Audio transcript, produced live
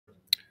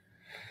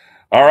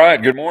All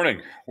right. Good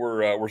morning.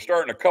 We're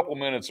starting a couple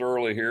minutes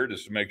early here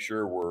just to make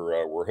sure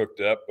we're hooked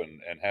up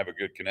and have a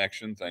good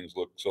connection. Things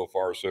look so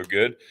far so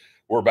good.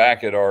 We're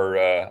back at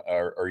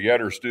our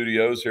Yetter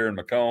studios here in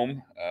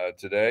Macomb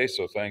today.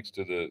 So thanks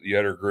to the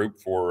Yetter group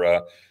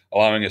for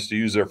allowing us to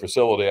use their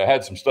facility. I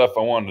had some stuff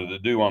I wanted to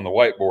do on the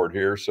whiteboard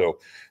here, so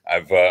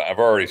I've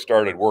already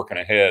started working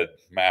ahead,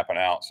 mapping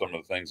out some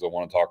of the things I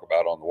want to talk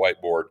about on the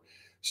whiteboard.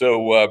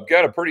 So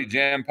got a pretty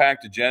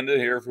jam-packed agenda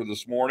here for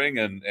this morning,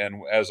 and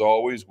as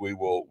always, we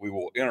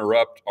will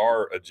interrupt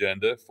our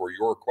agenda for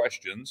your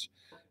questions,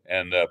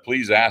 and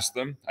please ask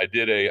them. I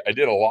did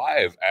a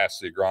live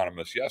Ask the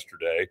Agronomist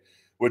yesterday,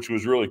 which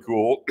was really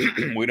cool.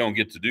 We don't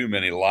get to do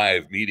many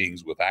live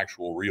meetings with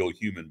actual real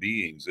human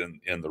beings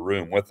in the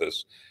room with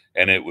us,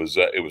 and it was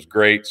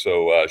great.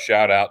 So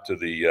shout out to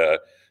the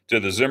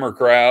Zimmer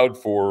crowd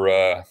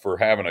for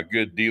having a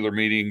good dealer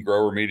meeting,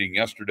 grower meeting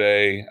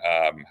yesterday.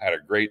 Had a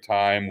great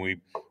time.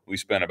 We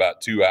spent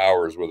about 2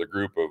 hours with a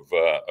group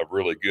of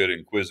really good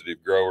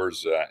inquisitive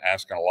growers,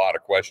 asking a lot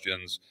of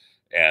questions,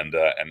 and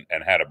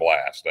had a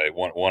blast.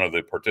 One of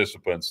the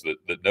participants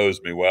that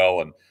knows me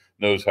well and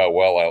knows how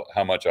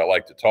much I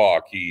like to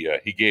talk.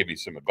 He gave me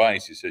some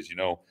advice. He says,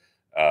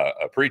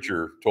 a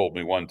preacher told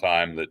me one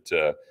time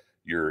that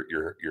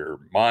your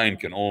mind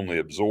can only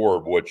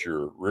absorb what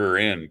your rear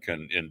end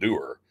can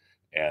endure.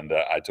 And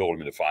I told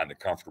him to find a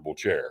comfortable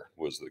chair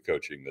was the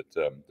coaching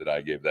that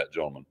I gave that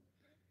gentleman.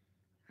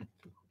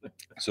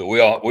 So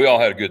we all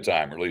had a good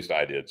time, or at least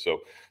I did. So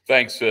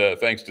thanks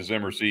to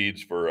Zimmer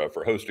Seeds for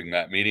hosting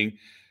that meeting,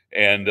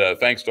 and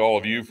thanks to all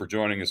of you for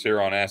joining us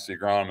here on Ask the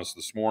Agronomist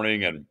this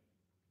morning. And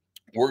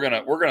we're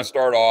gonna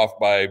start off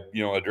by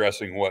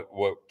addressing what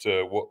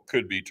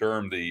could be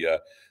termed the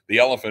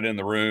elephant in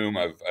the room.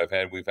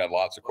 We've had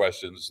lots of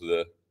questions.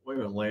 Wait a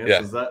minute, Lance.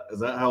 Yeah. Is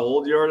that how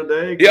old you are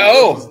today?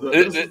 Yeah.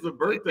 This is the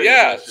birthday.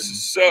 Yeah. Session.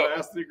 So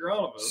Ask the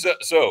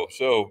Agronomist.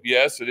 So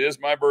yes, it is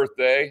my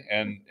birthday,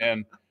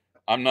 and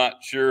I'm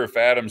not sure if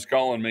Adam's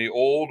calling me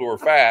old or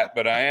fat,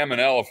 but I am an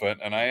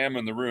elephant, and I am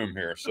in the room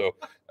here. So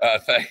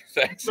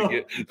thanks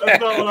again. That's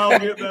not what I was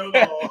getting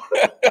at all.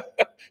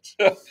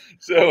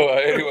 So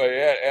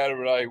anyway,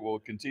 Adam and I will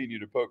continue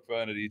to poke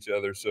fun at each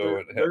other.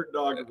 So Dirt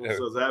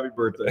Doggerville says happy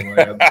birthday,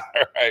 Lance.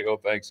 All right. Well,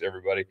 thanks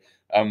everybody.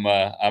 I'm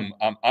a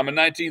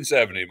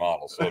 1970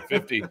 model, so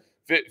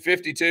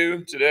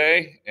 52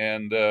 today,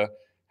 and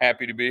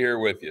happy to be here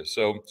with you.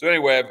 So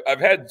anyway, I've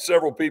had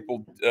several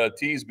people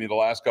tease me the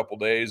last couple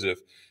of days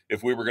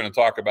if we were going to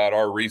talk about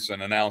our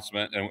recent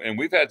announcement, and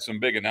we've had some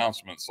big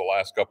announcements the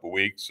last couple of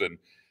weeks. And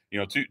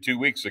two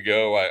weeks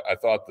ago, I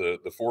thought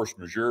the force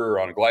majeure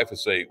on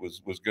glyphosate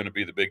was going to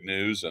be the big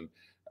news, and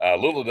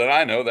little did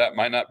I know that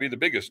might not be the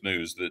biggest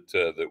news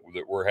that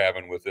we're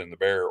having within the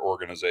Bayer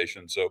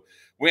organization. So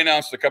we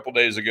announced a couple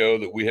days ago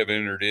that we have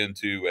entered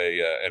into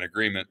an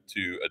agreement,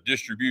 to a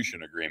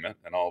distribution agreement,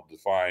 and I'll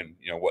define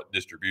what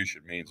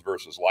distribution means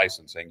versus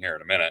licensing here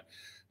in a minute,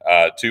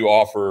 to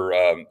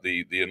offer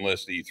the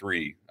Enlist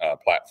E3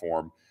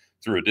 platform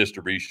through a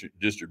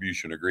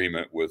distribution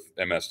agreement with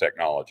MS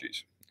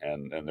Technologies,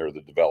 and they're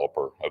the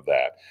developer of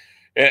that.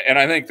 And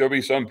I think there'll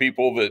be some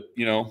people that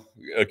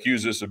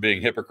accuse us of being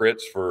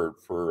hypocrites for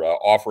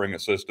offering a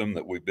system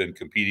that we've been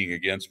competing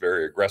against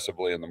very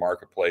aggressively in the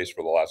marketplace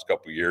for the last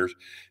couple of years.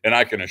 And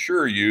I can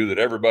assure you that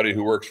everybody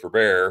who works for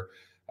Bayer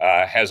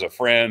has a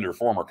friend or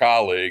former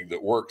colleague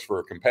that works for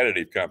a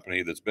competitive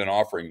company that's been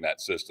offering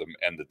that system.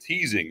 And the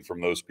teasing from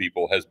those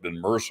people has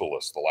been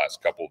merciless the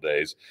last couple of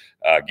days,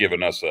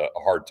 giving us a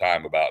hard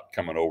time about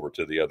coming over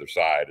to the other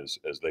side,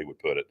 as they would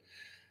put it.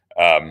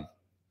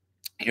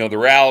 The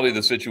reality of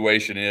the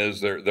situation is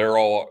there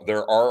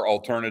are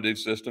alternative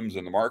systems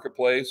in the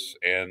marketplace,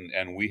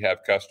 and we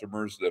have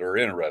customers that are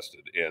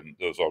interested in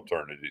those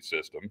alternative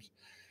systems.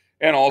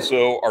 And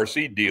also our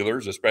seed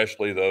dealers,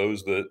 especially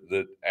those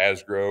that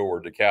Asgrow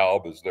or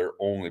DeKalb is their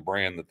only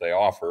brand that they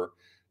offer,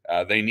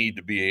 they need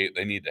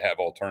to have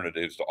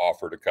alternatives to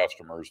offer to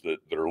customers that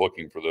are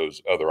looking for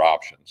those other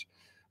options.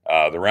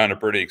 The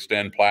Roundup Ready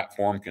Extend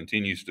platform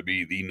continues to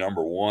be the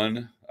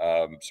 #1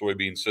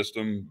 soybean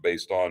system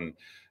based on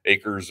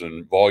acres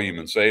and volume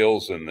and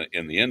sales in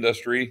the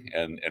industry,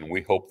 and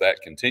we hope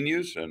that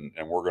continues, and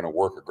we're going to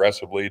work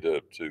aggressively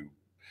to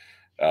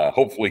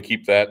hopefully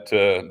keep that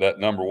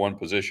 #1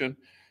 position.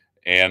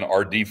 And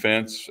our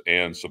defense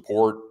and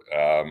support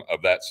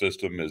of that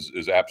system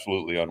is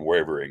absolutely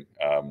unwavering.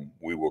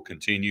 We will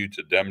continue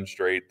to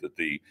demonstrate that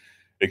the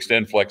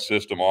XtendFlex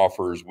system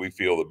offers, we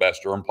feel, the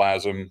best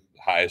germplasm,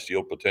 highest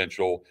yield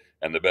potential,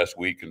 and the best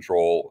weed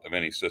control of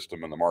any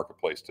system in the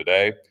marketplace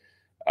today.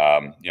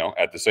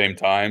 At the same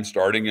time,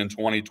 starting in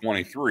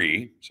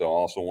 2023, so I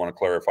also want to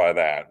clarify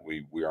that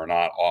we are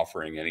not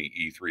offering any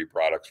E3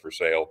 products for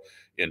sale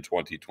in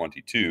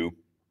 2022,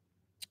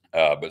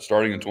 but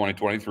starting in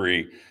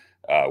 2023,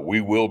 we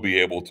will be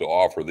able to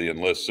offer the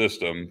Enlist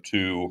system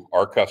to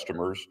our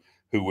customers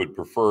who would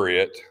prefer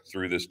it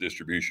through this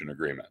distribution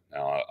agreement.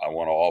 Now, I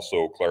want to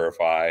also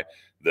clarify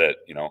that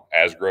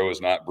Asgrow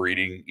is not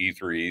breeding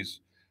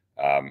E3s.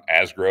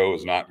 Asgrow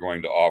is not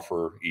going to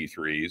offer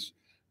E3s.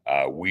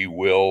 we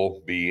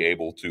will be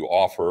able to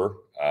offer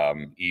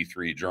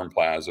E3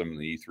 germplasm,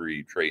 the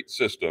E3 trait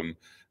system,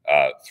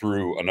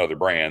 through another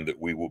brand that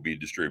we will be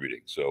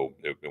distributing. So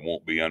it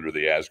won't be under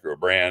the Asgrow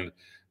brand.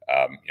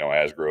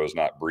 Asgrow is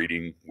not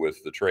breeding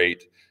with the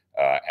trait.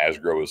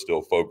 Asgrow is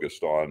still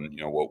focused on,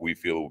 what we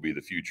feel will be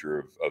the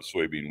future of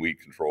soybean weed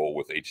control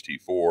with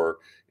HT4,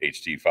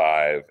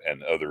 HT5,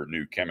 and other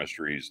new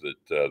chemistries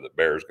that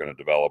Bayer is going to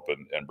develop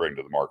and bring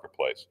to the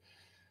marketplace.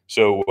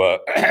 So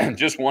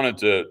just wanted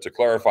to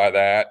clarify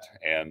that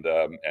and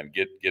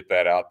get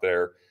that out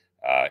there.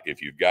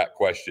 If you've got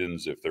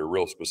questions, if they're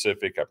real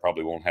specific, I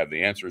probably won't have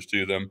the answers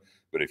to them.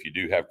 But if you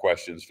do have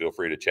questions, feel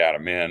free to chat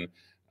them in.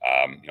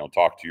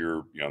 Talk to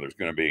your, there's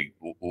going to be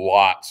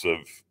lots of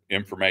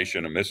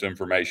information and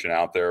misinformation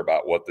out there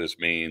about what this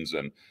means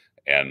and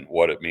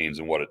what it means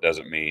and what it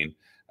doesn't mean.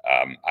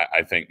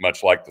 I think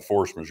much like the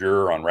force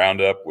majeure on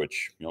Roundup,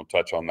 which,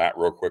 touch on that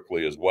real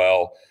quickly as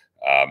well.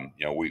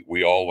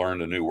 We all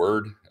learned a new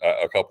word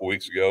a couple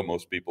weeks ago.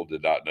 Most people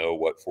did not know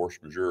what force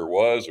majeure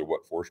was or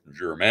what force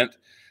majeure meant,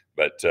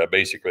 but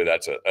basically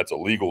that's a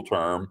legal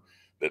term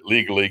that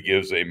legally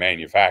gives a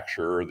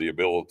manufacturer the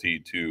ability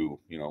to,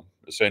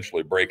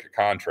 essentially break a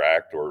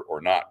contract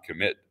or not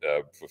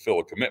fulfill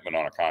a commitment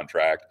on a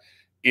contract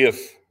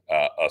if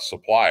a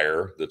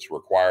supplier that's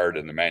required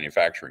in the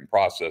manufacturing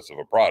process of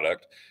a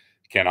product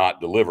cannot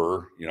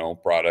deliver,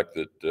 product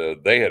that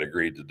they had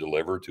agreed to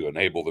deliver to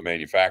enable the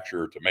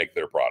manufacturer to make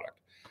their product.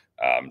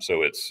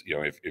 So it's,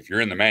 if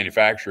you're in the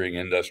manufacturing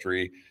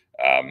industry,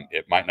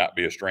 it might not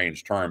be a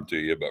strange term to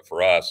you, but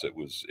for us, it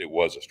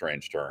was a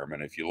strange term.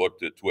 And if you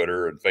looked at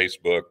Twitter and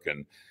Facebook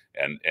and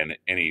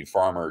any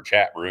farmer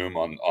chat room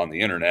on the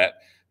internet,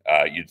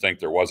 you'd think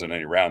there wasn't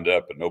any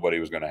Roundup and nobody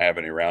was going to have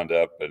any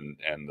Roundup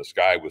and the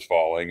sky was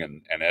falling.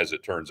 And as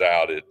it turns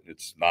out,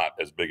 it's not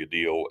as big a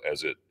deal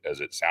as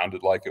it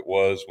sounded like it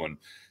was when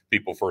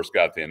people first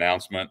got the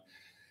announcement.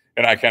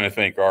 And I kind of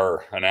think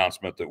our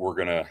announcement that we're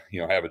going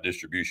to, have a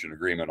distribution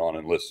agreement on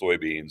Enlist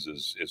soybeans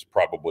is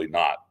probably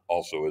not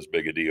also as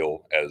big a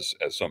deal as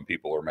some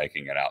people are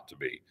making it out to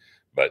be.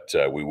 But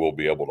we will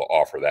be able to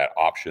offer that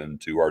option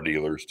to our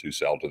dealers to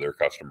sell to their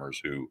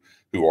customers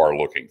who are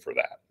looking for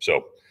that.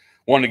 So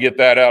wanted to get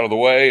that out of the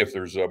way. If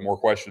there's more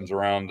questions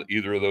around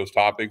either of those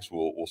topics,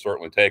 we'll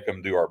certainly take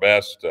them, do our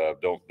best.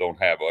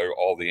 Don't have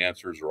all the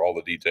answers or all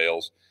the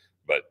details,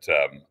 but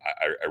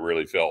I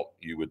really felt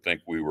you would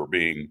think we were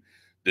being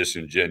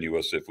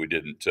disingenuous if we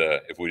didn't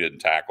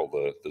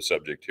tackle the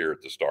subject here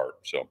at the start.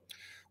 So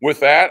with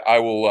that, I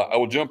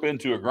will jump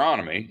into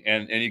agronomy,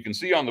 and you can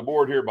see on the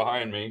board here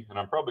behind me, and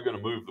I'm probably going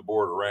to move the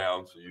board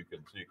around so you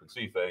can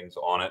see things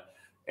on it.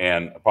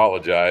 And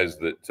apologize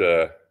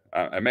that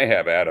I may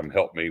have Adam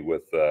help me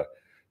with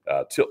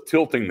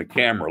tilting the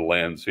camera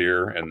lens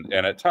here, and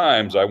at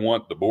times I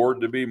want the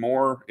board to be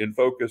more in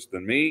focus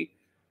than me.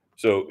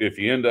 So if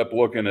you end up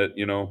looking at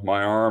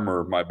my arm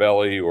or my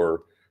belly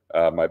or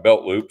my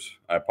belt loops,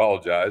 I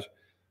apologize.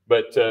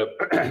 But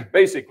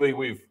basically,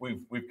 we've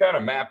kind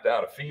of mapped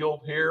out a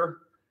field here,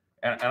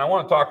 and I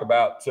want to talk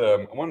about.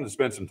 I wanted to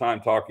spend some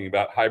time talking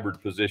about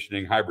hybrid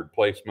positioning, hybrid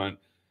placement,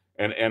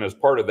 and as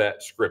part of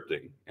that,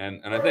 scripting. And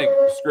I think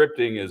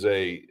scripting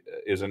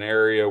is an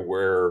area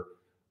where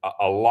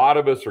a lot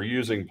of us are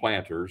using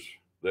planters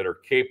that are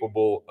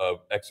capable of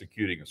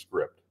executing a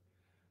script.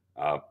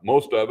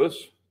 Most of us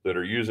that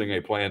are using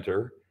a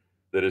planter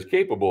that is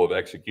capable of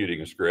executing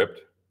a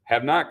script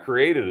have not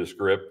created a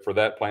script for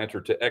that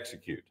planter to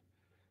execute.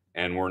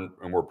 And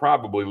we're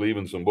probably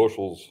leaving some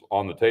bushels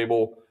on the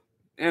table,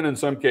 and in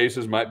some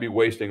cases might be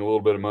wasting a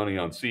little bit of money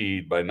on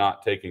seed by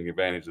not taking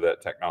advantage of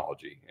that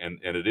technology. And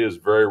it is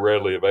very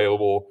readily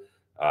available.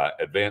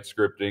 Advanced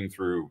scripting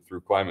through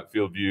Climate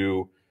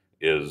FieldView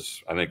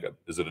is, I think,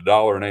 is it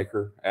 $1 an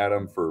acre,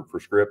 Adam, for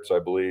scripts? I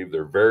believe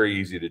they're very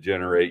easy to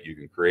generate. You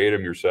can create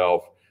them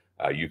yourself.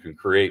 You can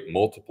create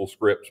multiple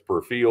scripts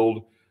per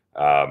field.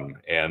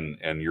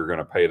 And you're going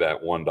to pay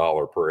that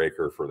 $1 per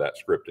acre for that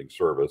scripting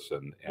service,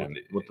 and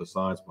with the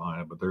science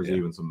behind it. But there's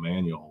even some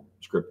manual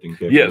scripting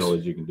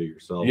capabilities you can do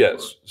yourself.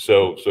 Yes.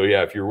 So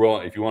yeah, if you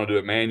want to do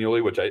it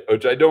manually, which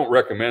I don't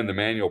recommend the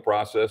manual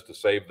process to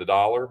save the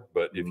dollar,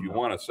 but if you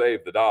want to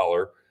save the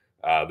dollar,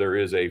 there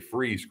is a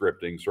free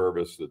scripting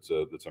service that's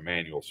a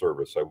manual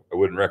service. I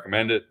wouldn't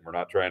recommend it. We're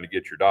not trying to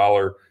get your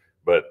dollar,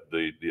 but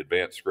the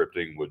advanced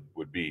scripting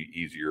would be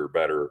easier,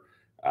 better.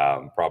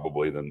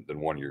 Probably than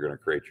one you're going to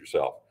create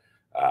yourself.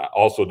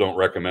 Also, don't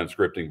recommend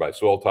scripting by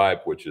soil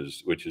type, which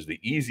is the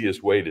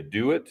easiest way to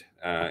do it,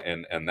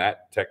 and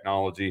that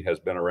technology has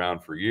been around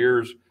for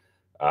years.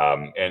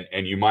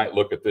 And you might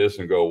look at this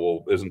and go,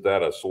 well, isn't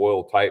that a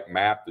soil type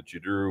map that you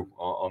drew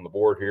on the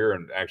board here?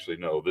 And actually,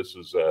 no.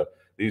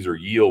 These are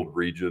yield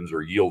regions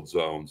or yield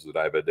zones that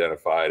I've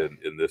identified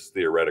in this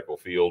theoretical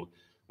field.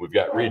 We've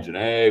got Region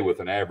A with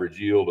an average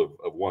yield of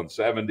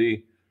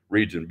 170.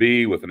 Region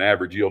B with an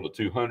average yield of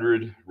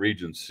 200,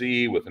 Region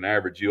C with an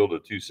average yield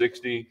of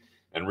 260,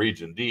 and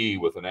Region D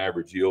with an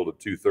average yield of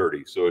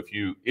 230. So if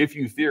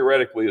you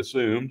theoretically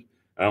assumed,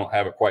 I don't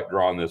have it quite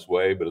drawn this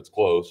way, but it's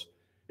close.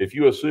 if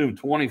you assume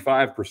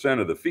 25%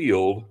 of the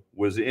field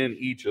was in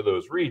each of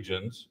those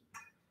regions,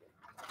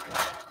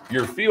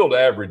 your field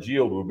average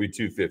yield would be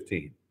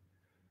 215.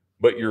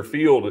 But your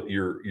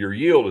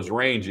yield is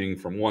ranging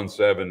from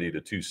 170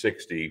 to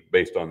 260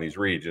 based on these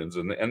regions.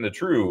 And the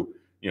true,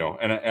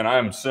 and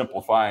I'm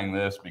simplifying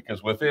this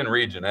because within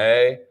region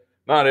A,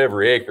 not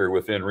every acre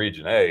within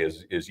region A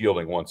is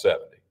yielding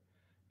 170.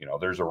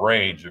 There's a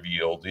range of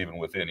yields even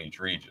within each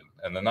region.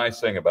 And the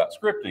nice thing about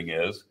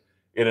scripting is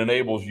it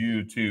enables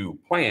you to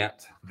plant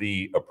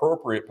the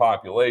appropriate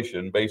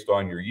population based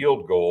on your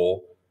yield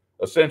goal,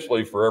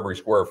 essentially for every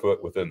square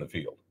foot within the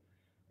field.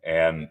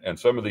 And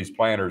some of these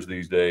planters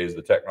these days,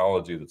 the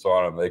technology that's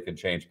on them, they can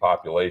change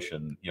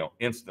population,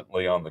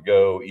 instantly on the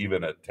go,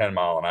 even at 10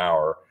 mile an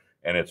hour.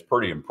 And it's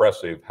pretty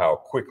impressive how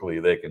quickly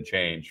they can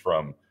change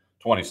from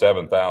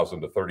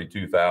 27,000 to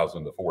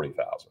 32,000 to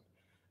 40,000.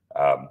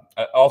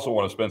 I also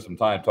want to spend some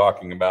time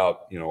talking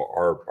about,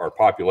 our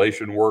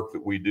population work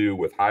that we do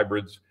with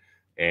hybrids.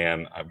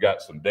 And I've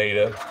got some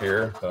data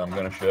here that I'm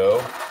going to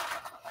show.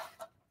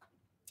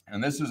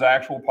 And this is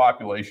actual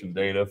population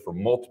data for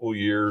multiple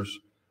years,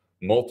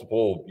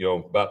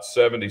 about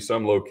 70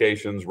 some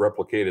locations,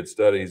 replicated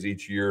studies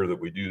each year that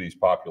we do these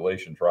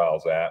population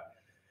trials at.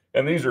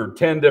 And these are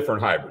 10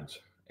 different hybrids.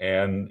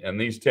 And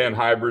these 10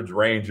 hybrids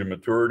range in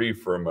maturity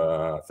from,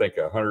 I think,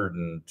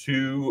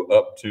 102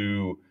 up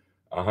to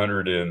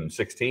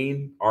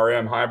 116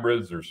 RM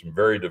hybrids. There's some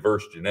very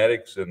diverse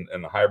genetics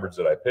in the hybrids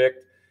that I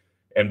picked.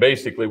 And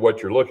basically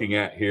what you're looking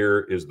at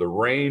here is the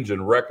range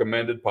and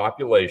recommended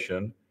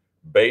population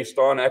based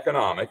on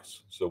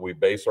economics. So we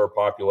base our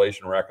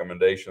population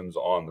recommendations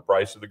on the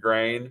price of the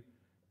grain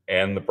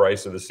and the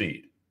price of the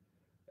seed.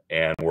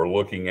 And we're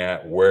looking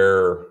at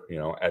where,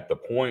 at the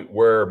point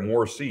where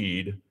more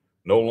seed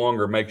no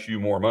longer makes you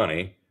more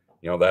money,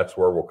 that's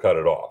where we'll cut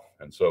it off.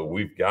 And so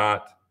we've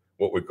got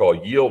what we call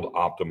yield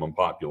optimum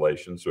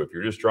population. So if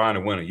you're just trying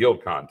to win a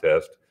yield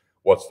contest,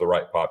 what's the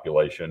right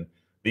population?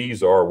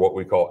 These are what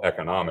we call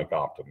economic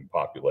optimum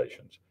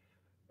populations.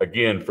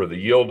 Again, for the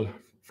yield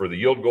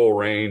goal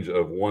range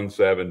of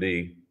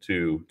 170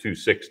 to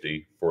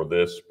 260 for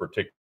this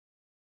particular.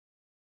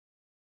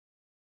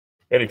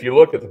 And if you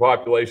look at the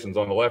populations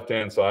on the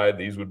left-hand side,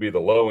 these would be the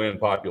low-end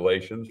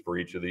populations for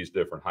each of these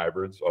different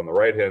hybrids. On the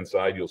right-hand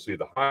side, you'll see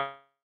the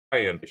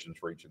high-end populations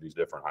for each of these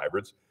different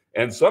hybrids.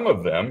 And some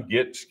of them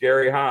get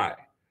scary high.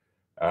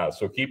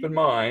 So keep in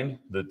mind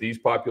that these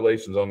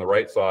populations on the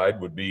right side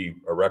would be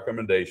a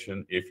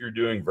recommendation if you're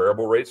doing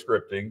variable rate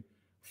scripting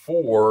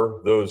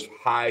for those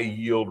high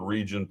yield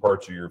region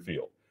parts of your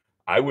field.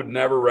 I would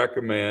never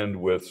recommend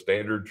with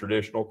standard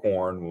traditional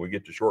corn. When we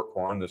get to short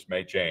corn, this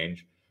may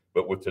change,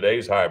 but with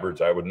today's hybrids,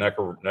 I would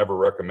never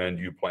recommend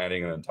you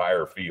planting an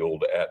entire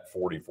field at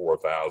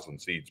 44,000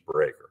 seeds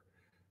per acre.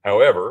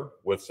 However,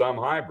 with some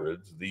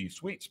hybrids, the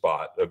sweet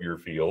spot of your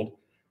field,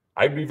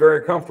 I'd be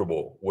very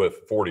comfortable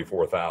with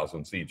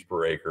 44,000 seeds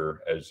per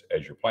acre as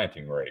your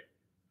planting rate.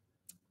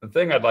 The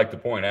thing I'd like to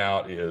point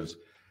out is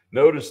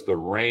notice the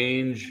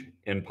range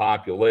in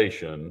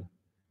population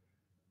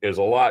is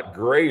a lot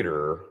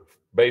greater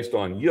based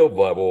on yield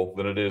level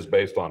than it is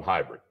based on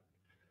hybrid.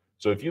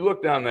 So if you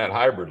look down that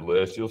hybrid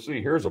list, you'll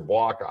see here's a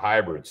block of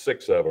hybrids,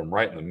 6 of them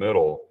right in the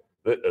middle,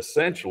 that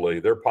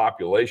essentially their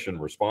population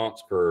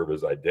response curve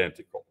is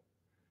identical.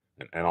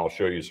 And I'll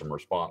show you some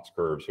response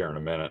curves here in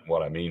a minute and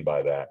what I mean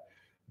by that.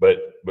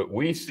 But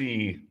we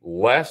see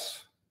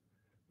less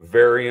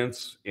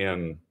variance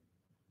in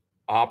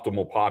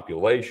optimal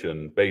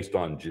population based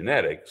on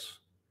genetics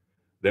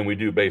than we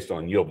do based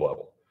on yield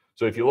level.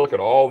 So if you look at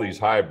all these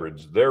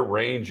hybrids, they're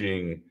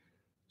ranging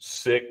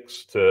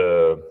 6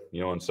 to,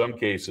 in some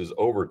cases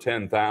over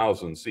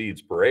 10,000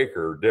 seeds per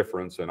acre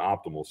difference in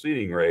optimal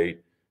seeding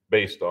rate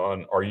based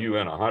on, are you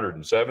in a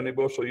 170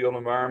 bushel yield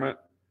environment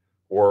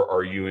or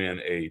are you in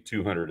a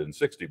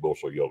 260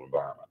 bushel yield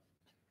environment?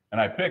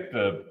 And I picked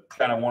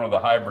kind of one of the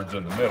hybrids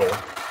in the middle,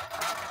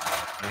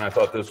 and I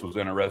thought this was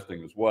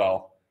interesting as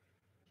well.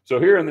 So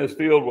here in this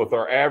field with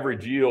our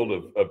average yield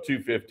of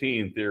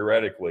 215,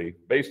 theoretically,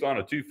 based on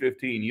a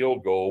 215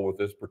 yield goal with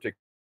this particular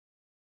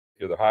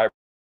hybrid,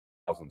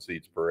 1,000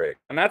 seeds per acre.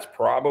 And that's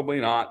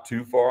probably not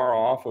too far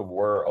off of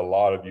where a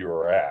lot of you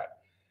are at.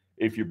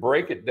 If you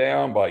break it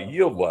down by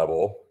yield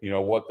level,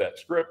 what that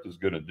script is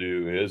going to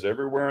do is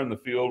everywhere in the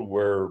field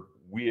where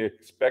we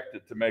expect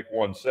it to make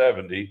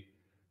 170,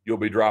 you'll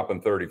be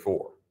dropping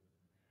 34.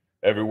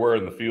 Everywhere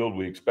in the field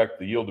we expect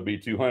the yield to be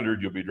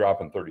 200, you'll be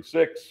dropping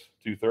 36,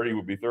 230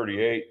 would be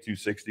 38,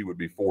 260 would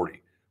be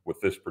 40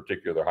 with this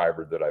particular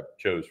hybrid that I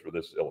chose for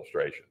this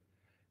illustration.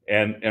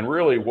 And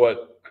really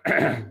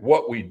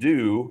what we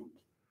do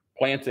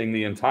planting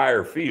the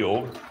entire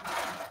field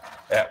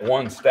at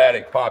one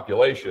static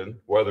population,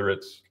 whether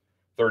it's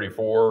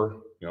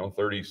 34,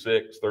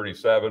 36,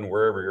 37,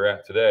 wherever you're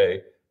at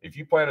today, if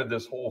you planted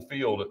this whole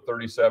field at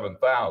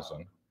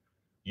 37,000,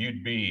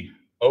 you'd be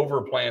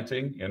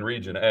overplanting in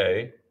region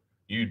A,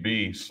 you'd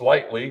be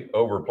slightly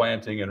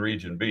overplanting in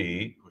region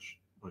B.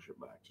 Push it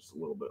back just a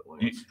little bit,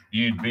 Lance.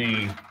 You'd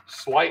be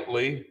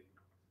slightly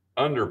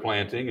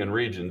underplanting in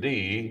region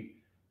D,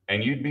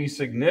 and you'd be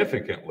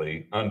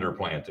significantly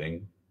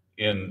underplanting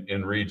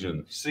in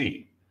region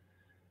C.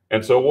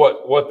 And so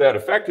what that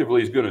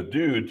effectively is going to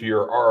do to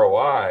your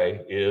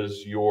ROI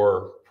is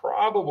you're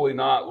probably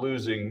not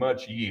losing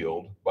much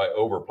yield by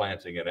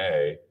overplanting in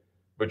A,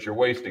 but you're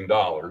wasting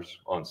dollars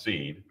on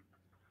seed.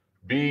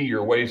 B,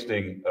 you're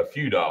wasting a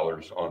few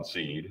dollars on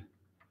seed.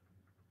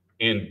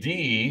 In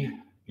D,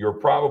 you're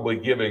probably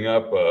giving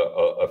up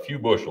a few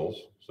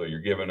bushels, so you're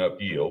giving up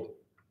yield.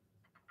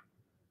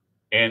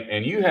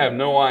 And you have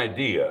no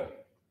idea,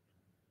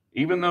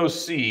 even though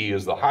C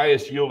is the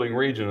highest yielding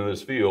region of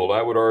this field,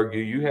 I would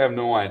argue you have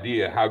no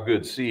idea how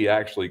good C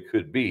actually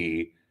could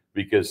be,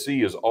 because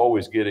C is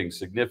always getting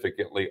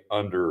significantly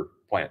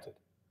underplanted.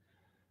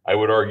 I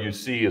would argue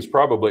C is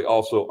probably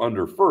also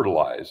under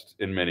fertilized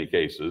in many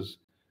cases,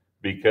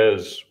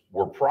 because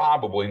we're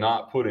probably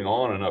not putting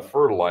on enough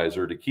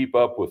fertilizer to keep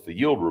up with the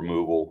yield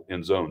removal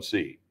in zone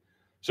C.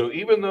 So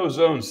even though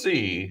zone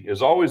C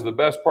is always the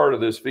best part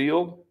of this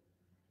field,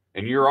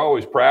 and you're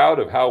always proud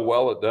of how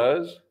well it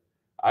does,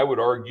 I would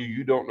argue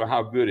you don't know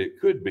how good it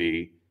could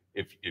be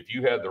if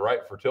you had the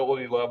right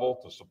fertility level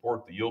to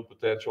support the yield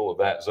potential of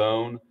that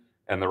zone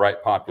and the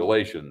right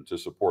population to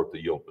support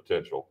the yield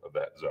potential of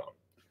that zone.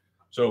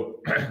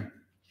 So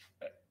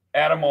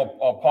Adam,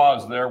 I'll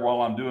pause there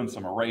while I'm doing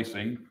some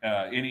erasing.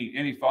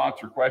 Any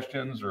thoughts or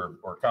questions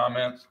or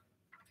comments?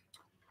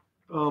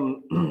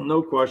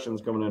 No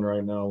questions coming in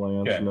right now,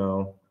 Lance. Okay.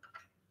 No.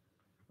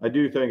 I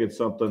do think it's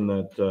something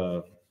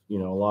that, you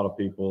know, a lot of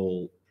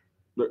people,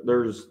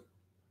 there's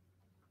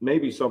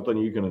maybe something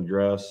you can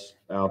address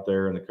out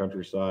there in the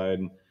countryside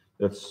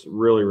that's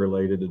really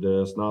related to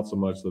this, not so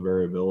much the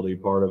variability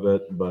part of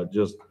it, but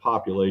just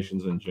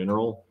populations in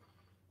general.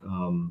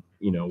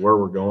 You know, where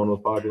we're going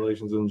with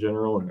populations in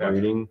general and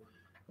breeding.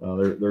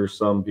 There's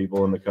some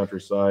people in the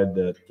countryside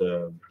that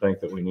think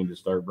that we need to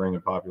start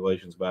bringing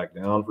populations back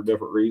down for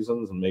different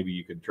reasons, and maybe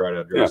you could try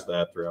to address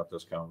that throughout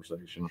this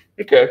conversation.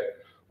 Okay.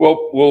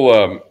 Well,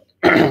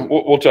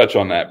 we'll touch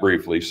on that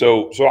briefly.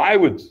 So I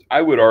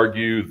would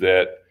argue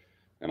that,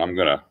 and I'm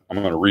gonna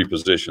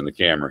reposition the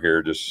camera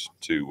here just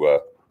to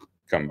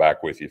come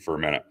back with you for a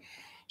minute.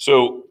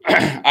 So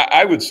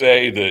I would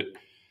say that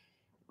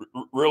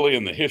really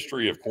in the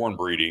history of corn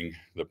breeding,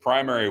 the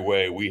primary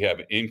way we have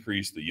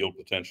increased the yield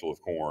potential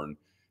of corn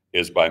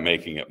is by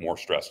making it more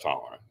stress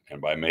tolerant. And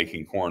by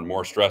making corn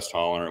more stress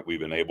tolerant,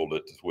 we've enabled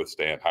it to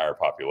withstand higher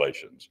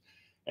populations.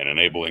 And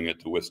enabling it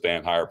to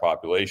withstand higher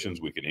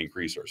populations, we can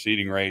increase our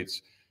seeding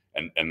rates.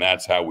 And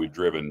that's how we've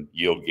driven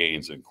yield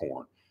gains in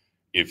corn.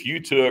 If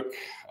you took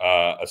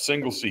a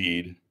single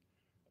seed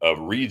of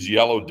Reed's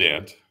Yellow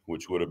Dent,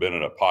 which would have been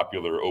in a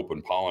popular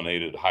open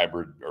pollinated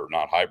hybrid or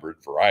not hybrid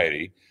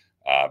variety,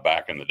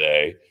 back in the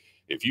day,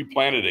 if you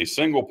planted a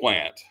single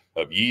plant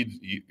of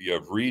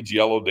Reed's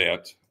Yellow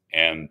Dent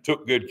and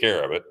took good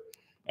care of it,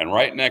 and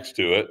right next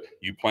to it,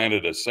 you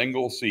planted a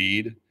single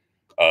seed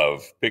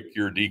of, pick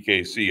your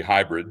DKC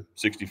hybrid,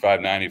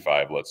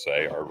 6595, let's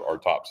say, our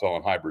top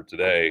selling hybrid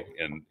today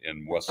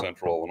in West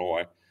Central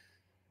Illinois,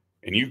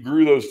 and you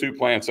grew those two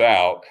plants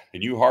out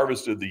and you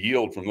harvested the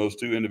yield from those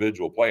two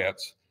individual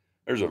plants,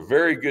 there's a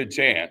very good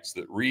chance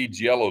that Reed's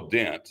Yellow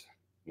Dent,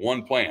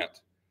 one plant,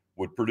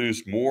 would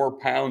produce more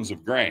pounds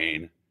of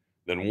grain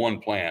than one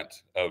plant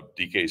of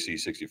DKC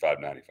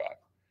 6595.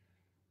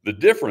 The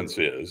difference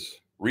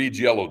is Reed's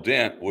Yellow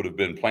Dent would have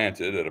been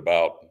planted at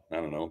about, I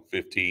don't know,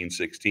 15,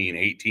 16,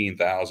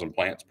 18,000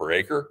 plants per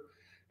acre.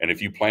 And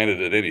if you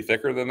planted it any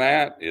thicker than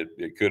that,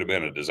 it could have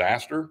been a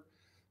disaster.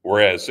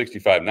 Whereas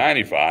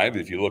 6595,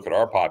 if you look at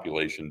our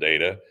population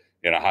data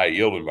in a high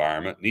yield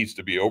environment, needs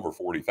to be over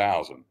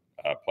 40,000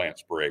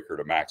 plants per acre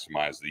to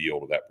maximize the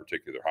yield of that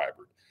particular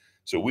hybrid.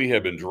 So we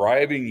have been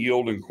driving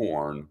yield in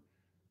corn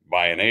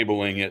by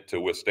enabling it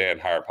to withstand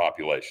higher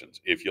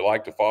populations. If you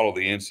like to follow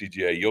the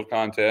NCGA yield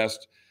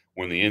contest,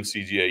 when the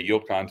NCGA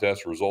yield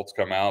contest results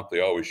come out,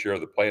 they always share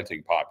the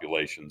planting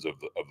populations of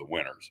the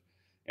winners.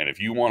 And if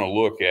you want to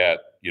look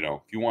at, you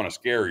know, if you want to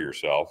scare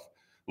yourself,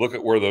 look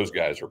at where those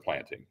guys are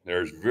planting.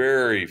 There's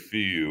very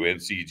few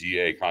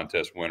NCGA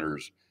contest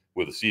winners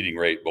with a seeding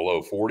rate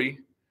below 40,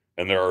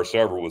 and there are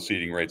several with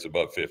seeding rates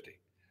above 50.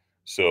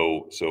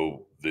 So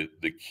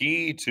the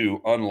key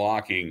to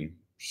unlocking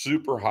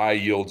super high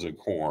yields in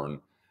corn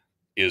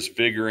is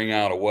figuring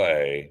out a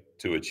way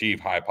to achieve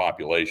high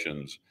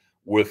populations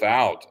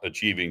without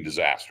achieving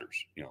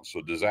disasters. You know,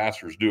 so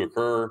disasters do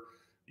occur.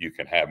 You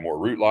can have more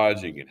root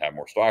lodging, you can have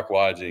more stalk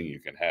lodging, you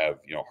can have,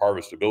 you know,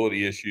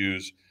 harvestability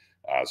issues.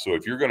 So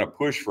if you're going to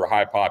push for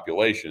high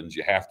populations,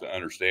 you have to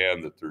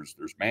understand that there's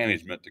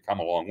management to come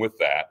along with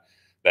that.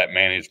 That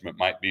management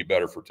might be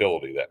better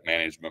fertility. That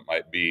management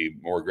might be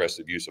more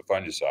aggressive use of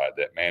fungicide.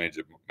 That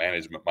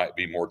management might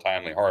be more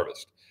timely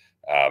harvest.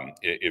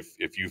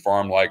 If you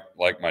farm like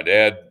my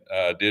dad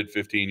did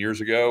 15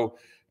 years ago,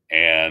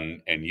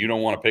 and you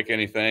don't want to pick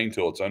anything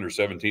till it's under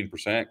 17%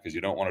 because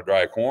you don't want to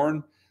dry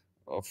corn,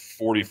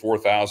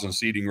 44,000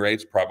 seeding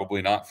rates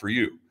probably not for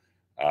you.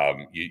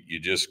 You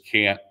just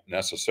can't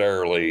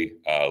necessarily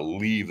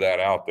leave that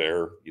out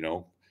there, you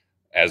know,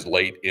 as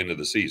late into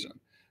the season.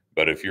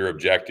 But if your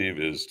objective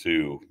is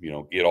to,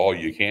 get all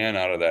you can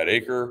out of that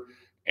acre,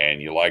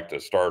 and you like to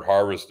start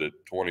harvest at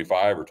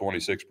 25 or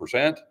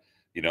 26%,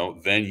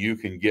 then you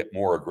can get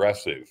more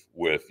aggressive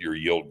with your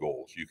yield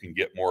goals. You can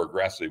get more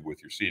aggressive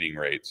with your seeding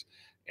rates,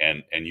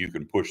 and you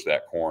can push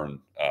that corn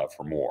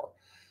for more.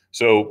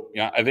 So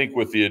I think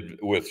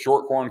with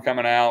short corn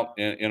coming out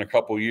in a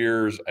couple of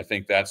years, I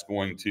think that's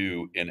going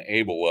to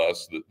enable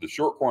us. The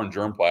short corn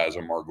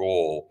germplasm, our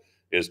goal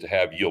is to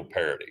have yield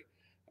parity.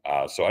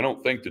 So I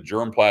don't think the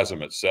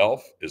germplasm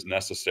itself is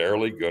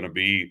necessarily going to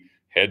be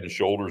head and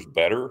shoulders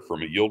better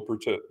from a yield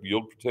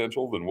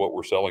potential than what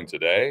we're selling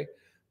today,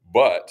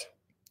 but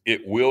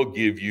it will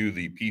give you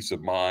the peace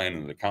of mind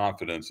and the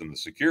confidence and the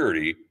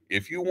security,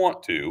 if you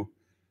want to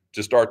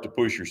start to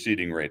push your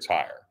seeding rates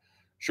higher.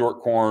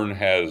 Short corn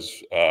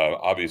has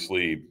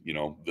obviously,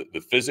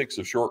 the physics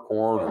of short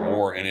corn are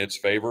more in its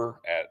favor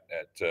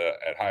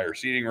at higher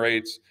seeding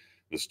rates.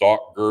 The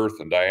stalk girth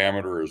and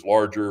diameter is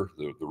larger.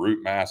 The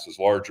root mass is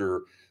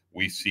larger.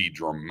 We see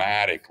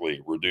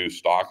dramatically reduced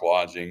stalk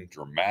lodging,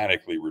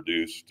 dramatically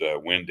reduced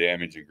wind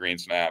damage and green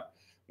snap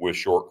with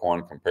short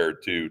corn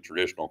compared to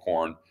traditional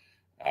corn.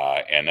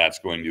 And that's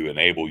going to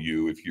enable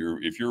you, if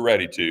you're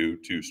ready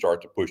to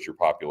start to push your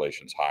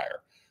populations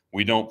higher.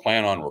 We don't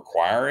plan on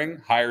requiring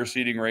higher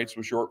seeding rates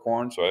with short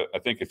corn. So I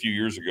think a few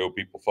years ago,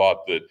 people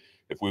thought that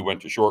if we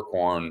went to short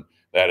corn,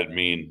 that'd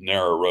mean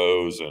narrow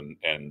rows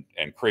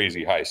and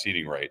crazy high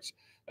seeding rates.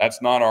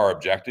 That's not our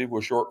objective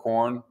with short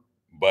corn.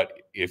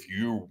 But if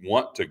you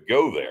want to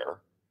go there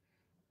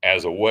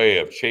as a way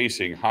of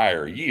chasing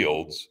higher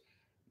yields,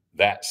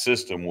 that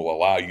system will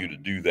allow you to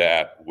do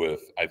that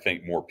with, I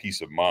think, more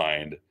peace of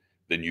mind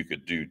than you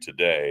could do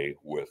today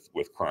with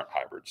current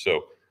hybrids.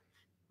 So,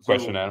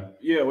 question, Adam?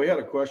 Yeah, we had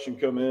a question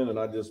come in, and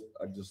I just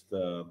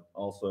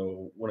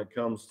also, when it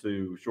comes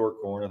to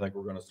short corn, I think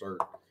we're going to start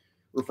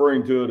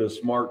referring to it as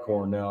smart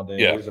corn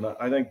nowadays. Yeah. And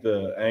I think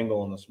the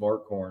angle on the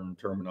smart corn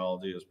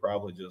terminology is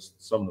probably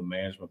just some of the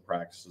management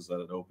practices that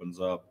it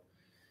opens up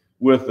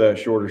with that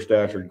shorter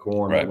statured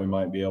corn that we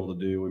might be able to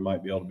do. We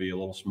might be able to be a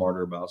little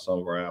smarter about some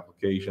of our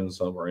applications,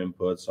 some of our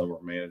inputs, some of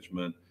our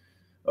management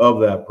of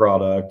that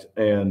product.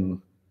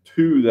 And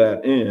to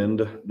that end,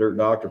 Dirt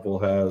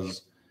Doctorful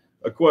has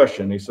a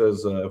question. He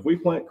says, if we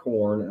plant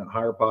corn at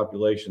higher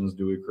populations,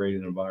 do we create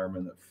an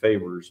environment that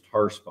favors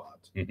tar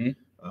spot,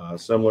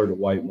 similar to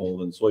white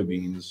mold and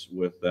soybeans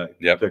with that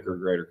thicker,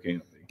 greater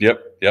canopy?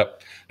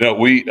 Yep.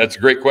 No, that's a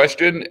great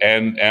question.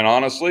 And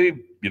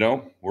honestly,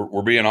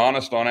 we're being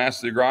honest on Ask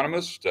the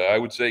Agronomist. I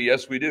would say,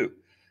 yes, we do.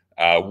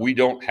 We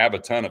don't have a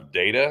ton of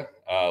data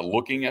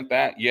looking at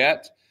that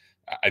yet.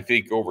 I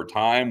think over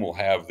time, we'll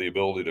have the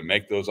ability to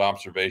make those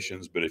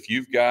observations. But if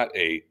you've got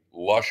a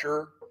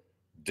lusher,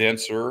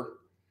 denser,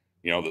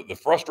 the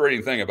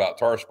frustrating thing about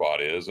tar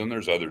spot is, and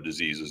there's other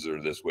diseases that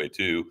are this way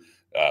too,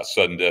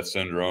 sudden death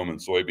syndrome in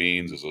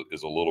soybeans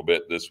is a little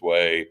bit this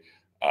way.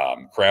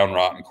 Crown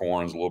rot in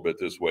corn is a little bit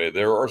this way.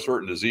 There are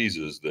certain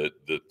diseases that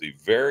the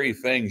very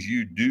things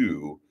you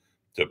do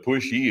to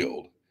push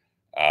yield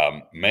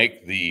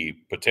make the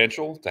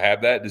potential to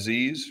have that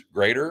disease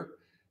greater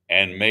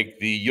and make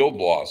the yield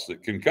loss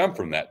that can come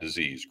from that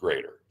disease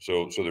greater.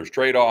 So there's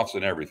trade-offs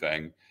in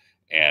everything.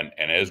 And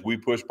as we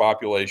push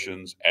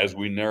populations, as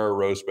we narrow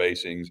row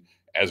spacings,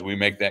 as we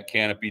make that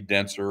canopy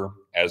denser,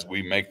 as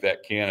we make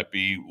that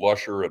canopy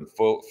lusher and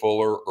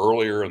fuller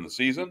earlier in the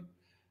season,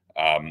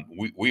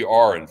 we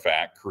are in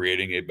fact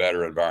creating a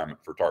better environment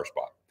for tar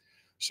spot.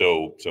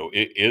 So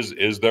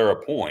is there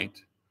a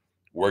point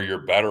where you're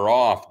better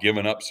off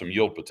giving up some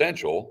yield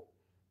potential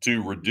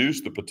to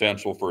reduce the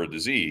potential for a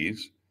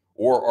disease,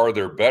 or are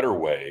there better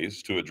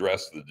ways to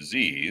address the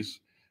disease?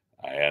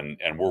 And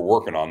we're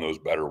working on those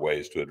better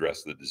ways to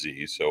address the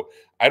disease. So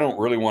I don't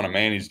really want to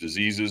manage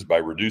diseases by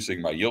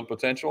reducing my yield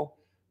potential,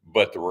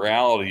 but the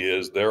reality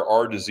is there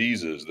are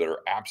diseases that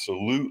are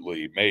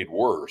absolutely made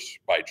worse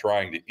by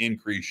trying to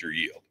increase your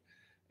yield.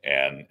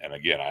 And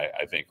again,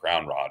 I think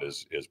crown rot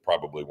is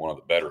probably one of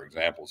the better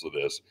examples of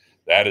this.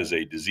 That is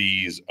a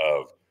disease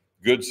of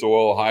good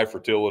soil, high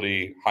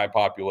fertility, high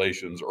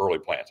populations, early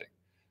planting.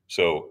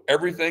 So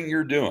everything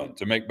you're doing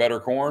to make better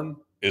corn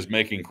is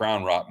making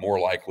crown rot more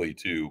likely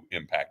to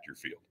impact your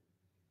field.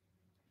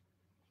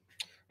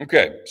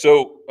 Okay,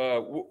 so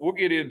we'll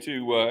get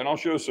into, and I'll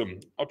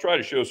try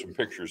to show some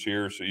pictures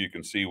here so you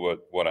can see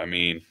what I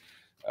mean.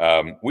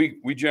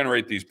 We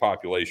generate these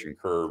population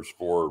curves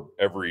for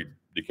every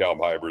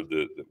DeKalb hybrid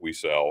that we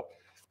sell,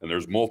 and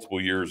there's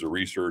multiple years of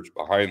research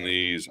behind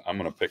these. I'm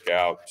going to pick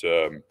out,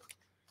 let's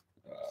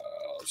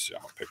see,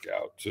 I'm going to pick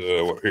out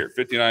here,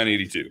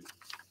 5982.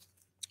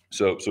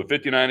 So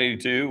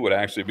 5982 would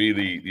actually be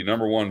the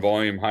number one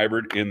volume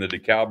hybrid in the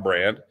DeKalb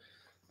brand.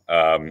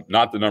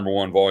 Not the number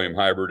one volume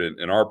hybrid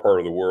in our part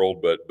of the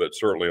world, but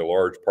certainly a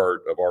large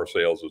part of our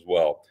sales as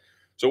well.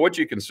 So what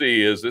you can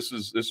see is this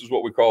is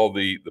what we call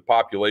the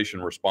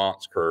population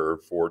response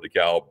curve for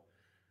DeKalb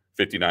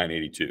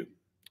 5982.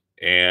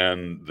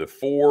 And the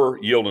 4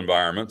 yield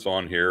environments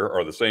on here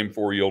are the same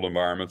 4 yield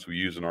environments we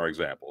use in our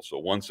example. So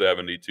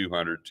 170,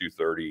 200,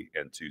 230,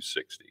 and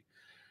 260.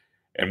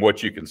 And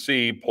what you can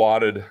see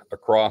plotted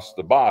across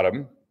the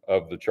bottom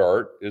of the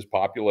chart is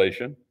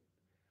population.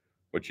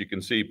 What you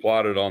can see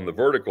plotted on the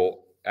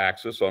vertical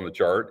axis on the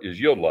chart is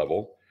yield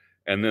level.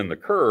 And then the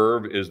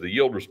curve is the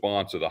yield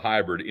response of the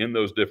hybrid in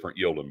those different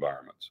yield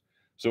environments.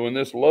 So in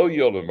this low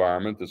yield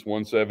environment, this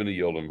 170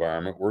 yield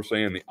environment, we're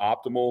saying the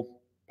optimal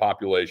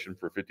population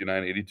for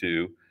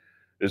 5982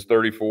 is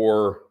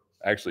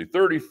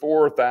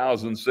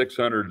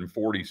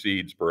 34,640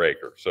 seeds per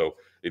acre. So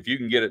if you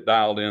can get it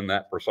dialed in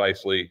that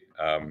precisely,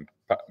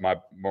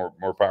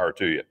 more power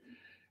to you.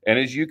 And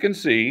as you can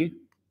see,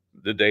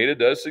 the data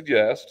does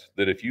suggest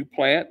that if you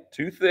plant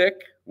too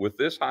thick with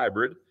this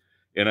hybrid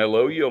in a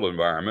low yield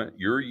environment,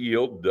 your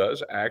yield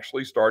does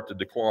actually start to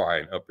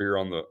decline up here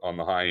on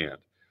the high end.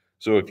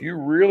 So if you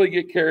really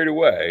get carried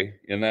away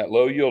in that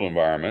low yield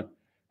environment,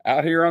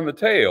 out here on the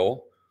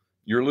tail,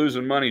 you're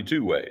losing money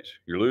two ways.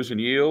 You're losing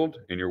yield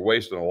and you're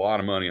wasting a lot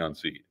of money on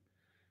seed.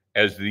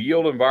 As the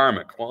yield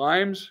environment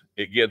climbs,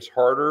 it gets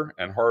harder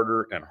and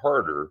harder and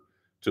harder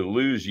to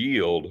lose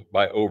yield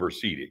by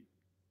overseeding.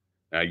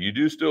 Now, you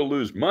do still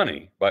lose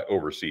money by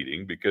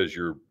overseeding because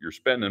you're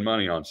spending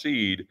money on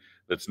seed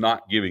that's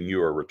not giving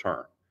you a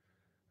return.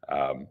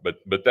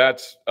 But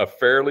that's a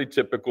fairly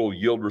typical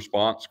yield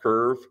response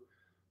curve,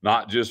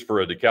 not just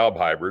for a DeKalb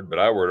hybrid, but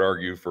I would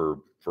argue for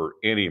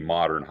any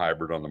modern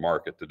hybrid on the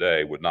market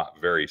today would not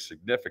vary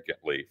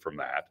significantly from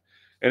that.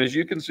 And as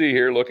you can see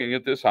here, looking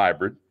at this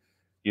hybrid,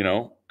 you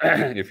know,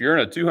 if you're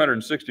in a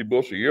 260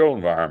 bushel yield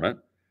environment,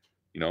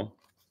 you know,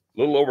 a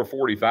little over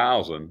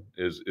 40,000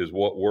 is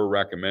what we're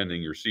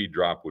recommending your seed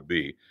drop would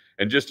be.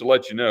 And just to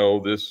let you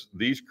know,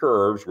 these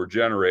curves were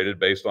generated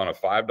based on a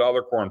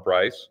 $5 corn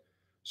price.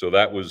 So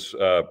that was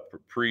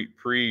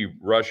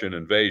pre-Russian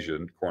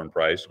invasion corn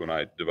price when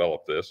I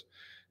developed this,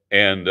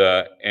 and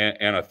a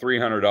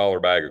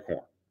 $300 bag of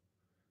corn.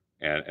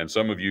 And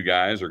some of you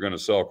guys are going to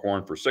sell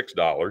corn for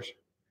 $6,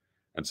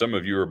 and some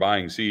of you are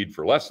buying seed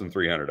for less than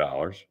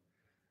 $300.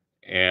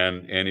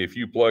 And if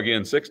you plug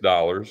in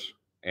 $6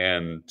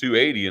 and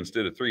 280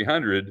 instead of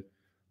 300,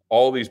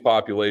 all these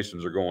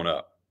populations are going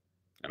up.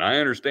 And I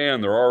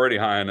understand they're already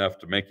high enough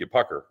to make you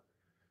pucker.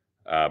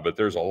 But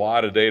there's a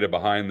lot of data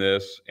behind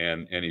this.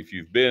 And if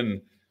you've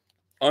been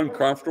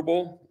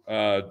uncomfortable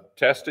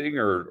testing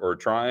or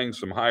trying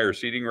some higher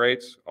seeding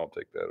rates, I'll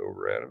take that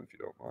over, Adam, if you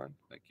don't mind.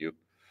 Thank you.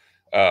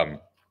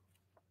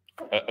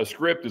 A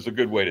script is a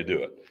good way to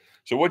do it.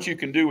 So what you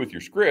can do with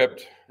your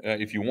script,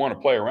 if you want to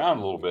play around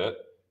a little bit,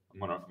 I'm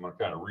gonna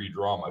kind of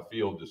redraw my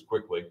field just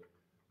quickly.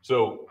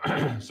 So,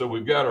 so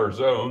we've got our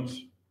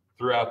zones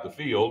throughout the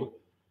field.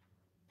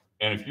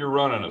 And if you're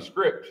running a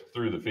script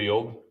through the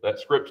field, that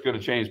script's going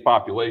to change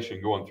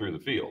population going through the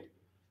field.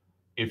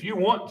 If you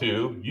want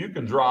to, you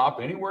can drop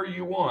anywhere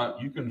you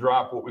want. You can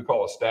drop what we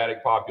call a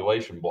static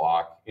population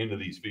block into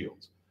these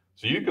fields.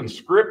 So you can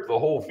script the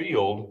whole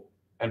field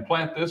and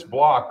plant this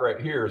block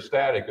right here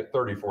static at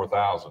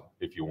 34,000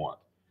 if you want.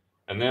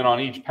 And then on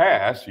each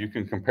pass, you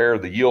can compare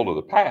the yield of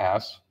the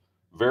pass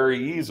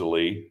very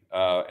easily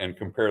and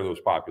compare those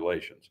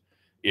populations.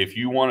 If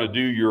you want to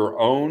do your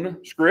own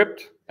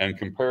script and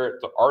compare it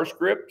to our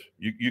script,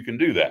 you can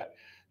do that.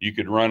 You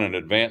could run an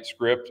advanced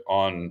script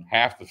on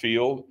half the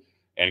field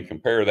and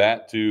compare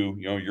that to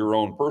your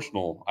own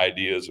personal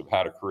ideas of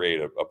how to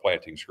create a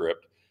planting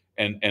script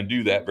and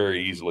do that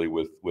very easily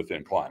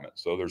within climate.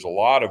 So there's a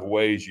lot of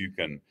ways you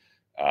can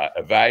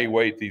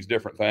evaluate these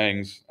different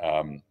things.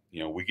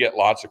 We get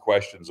lots of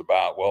questions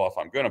about, well, if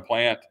I'm going to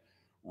plant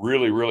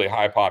really, really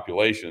high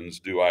populations,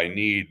 do I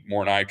need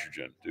more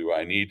nitrogen? Do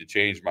I need to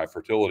change my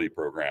fertility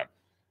program?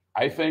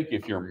 I think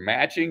if you're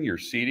matching your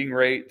seeding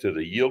rate to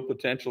the yield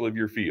potential of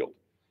your field.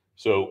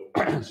 So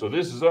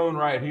this zone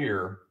right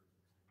here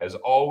has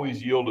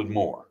always yielded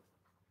more.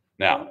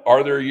 Now,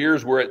 are there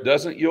years where it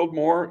doesn't yield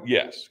more?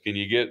 Yes. Can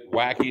you get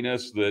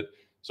wackiness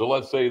so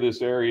let's say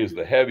this area is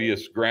the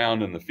heaviest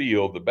ground in the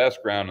field, the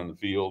best ground in the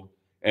field,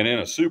 and in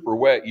a super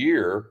wet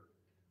year,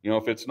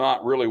 if it's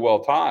not really well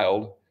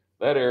tiled,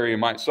 that area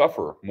might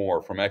suffer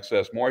more from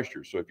excess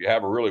moisture. So if you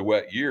have a really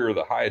wet year,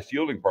 the highest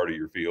yielding part of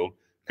your field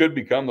could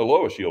become the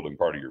lowest yielding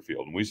part of your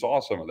field. And we saw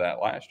some of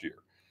that last year.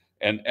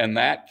 And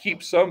that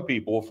keeps some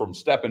people from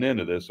stepping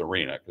into this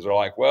arena because they're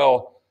like,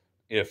 well,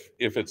 if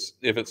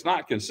it's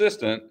not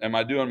consistent, am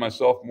I doing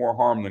myself more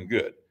harm than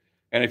good?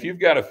 And if you've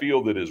got a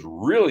field that is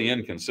really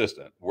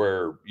inconsistent,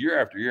 where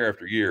year after year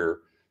after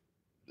year,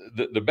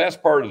 the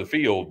best part of the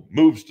field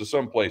moves to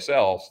someplace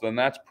else, then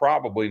that's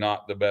probably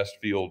not the best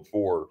field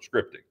for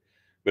scripting.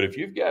 But if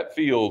you've got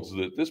fields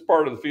that this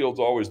part of the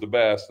field's always the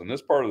best and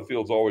this part of the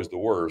field's always the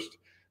worst,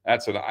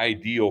 that's an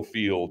ideal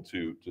field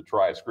to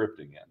try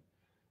scripting in.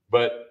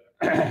 But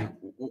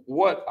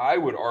what I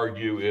would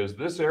argue is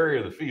this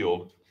area of the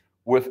field,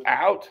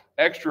 without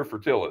extra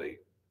fertility,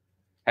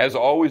 has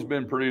always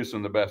been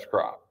producing the best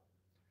crop.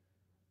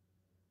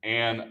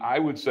 And I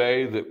would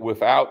say that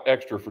without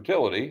extra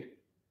fertility,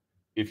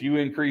 if you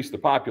increase the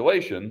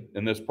population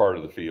in this part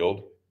of the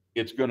field,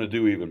 it's going to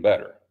do even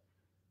better.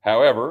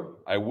 However,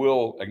 I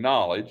will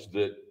acknowledge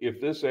that if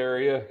this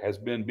area has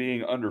been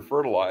being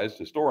under-fertilized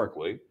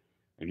historically,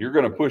 and you're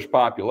going to push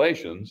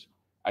populations,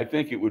 I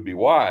think it would be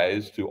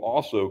wise to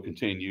also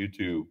continue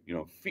to,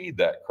 feed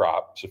that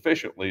crop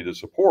sufficiently to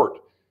support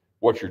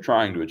what you're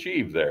trying to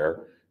achieve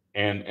there.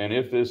 And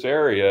if this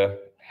area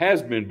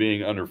has been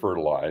being under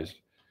fertilized,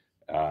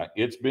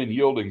 it's been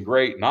yielding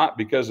great, not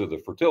because of the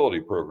fertility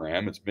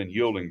program. It's been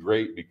yielding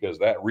great because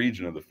that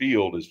region of the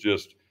field is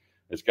just,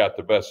 it's got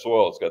the best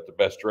soil, it's got the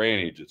best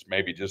drainage, it's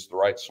maybe just the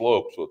right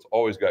slope, so it's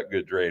always got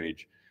good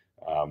drainage.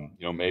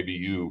 Maybe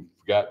you've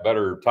got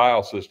better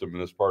tile system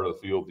in this part of the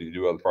field than you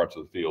do other parts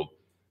of the field.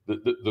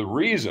 The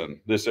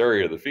reason this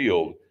area of the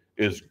field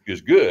is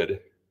good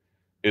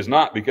is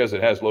not because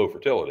it has low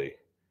fertility.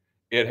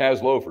 It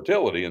has low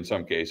fertility in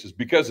some cases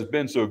because it's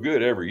been so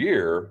good every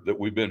year that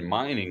we've been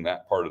mining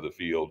that part of the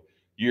field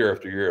year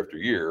after year after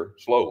year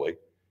slowly.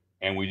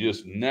 And we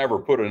just never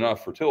put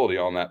enough fertility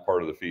on that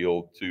part of the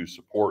field to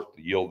support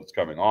the yield that's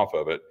coming off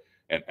of it.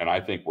 And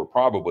I think we're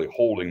probably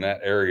holding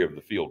that area of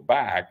the field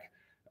back,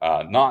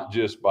 not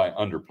just by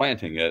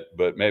underplanting it,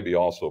 but maybe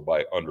also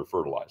by under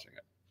fertilizing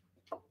it.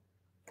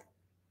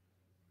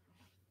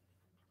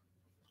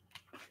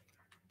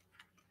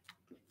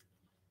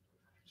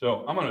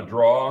 So I'm going to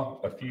draw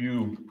a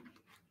few,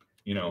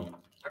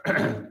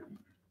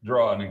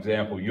 draw an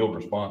example yield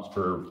response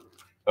curve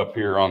up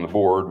here on the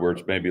board where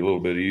it's maybe a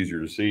little bit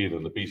easier to see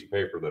than the piece of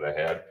paper that I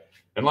had.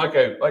 And like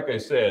I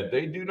said,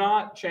 they do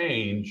not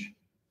change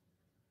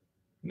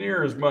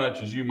near as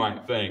much as you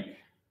might think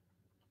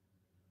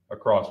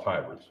across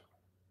hybrids.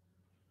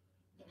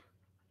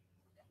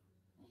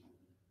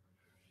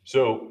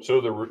 So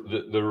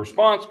the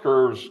response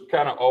curves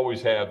kind of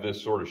always have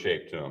this sort of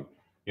shape to them.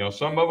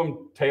 Some of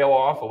them tail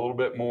off a little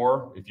bit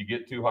more if you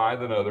get too high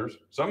than others.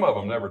 Some of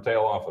them never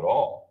tail off at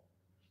all.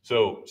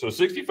 So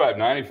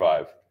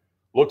 6595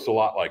 looks a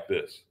lot like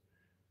this.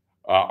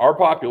 Our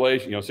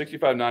population,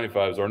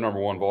 6595 is our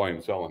number one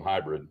volume selling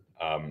hybrid.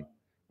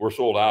 We're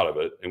sold out of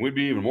it, and we'd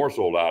be even more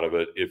sold out of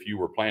it if you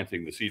were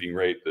planting the seeding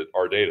rate that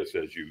our data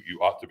says you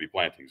ought to be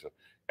planting. So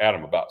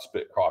Adam about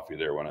spit coffee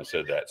there when I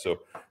said that. So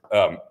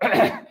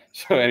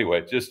so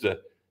anyway, just a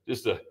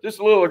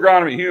little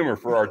agronomy humor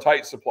for our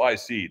tight supply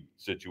seed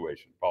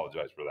situation.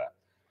 Apologize for that.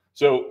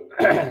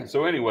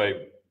 So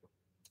anyway,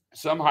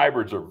 some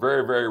hybrids are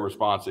very, very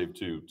responsive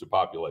to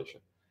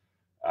population.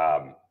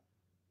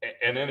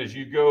 And then as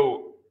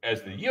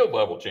the yield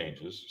level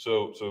changes,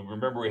 so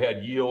remember we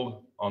had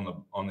yield on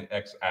the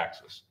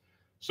x-axis.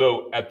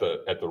 So at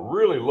the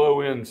really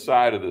low end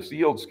side of this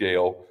yield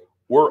scale,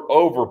 we're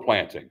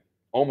overplanting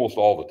almost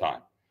all the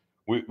time.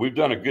 We've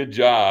done a good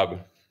job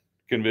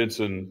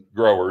convincing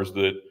growers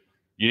that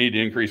you need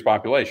to increase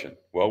population.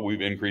 Well,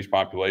 we've increased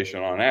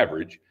population on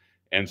average.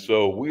 And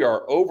so we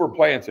are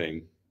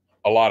overplanting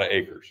a lot of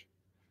acres.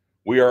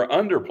 We are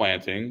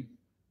underplanting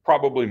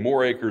probably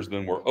more acres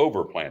than we're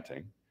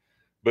overplanting.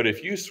 But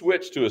if you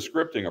switch to a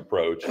scripting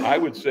approach, I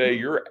would say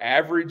your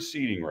average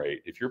seeding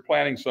rate, if you're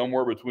planting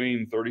somewhere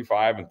between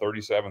 35 and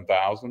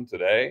 37,000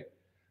 today,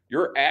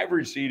 your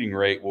average seeding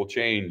rate will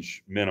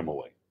change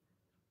minimally.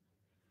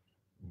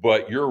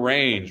 But your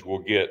range will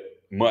get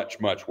much,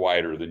 much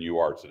wider than you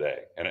are today.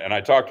 And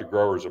I talk to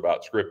growers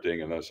about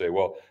scripting, and they'll say,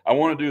 well, I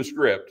want to do a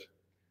script,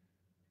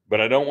 but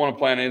I don't want to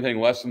plant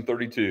anything less than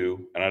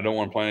 32, and I don't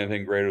want to plant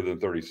anything greater than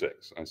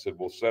 36. I said,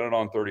 well, set it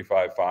on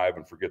 35.5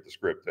 and forget the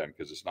script then,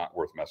 because it's not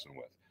worth messing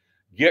with.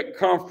 Get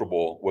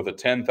comfortable with a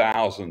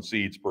 10,000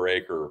 seeds per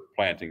acre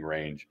planting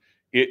range.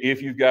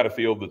 If you've got a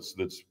field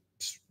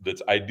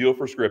that's ideal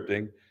for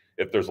scripting,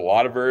 if there's a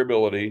lot of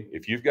variability,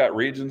 if you've got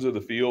regions of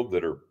the field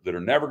that are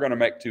never going to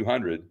make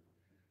 200,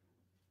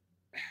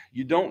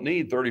 you don't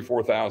need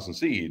 34,000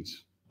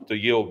 seeds to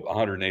yield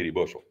 180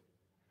 bushel.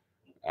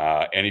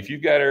 And if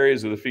you've got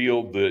areas of the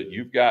field that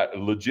you've got a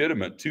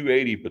legitimate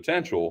 280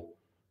 potential,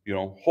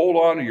 hold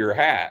on to your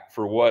hat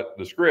for what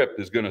the script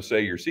is going to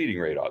say your seeding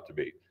rate ought to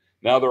be.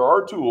 Now, there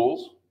are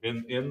tools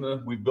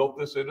we built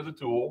this into the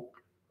tool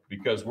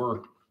because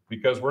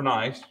we're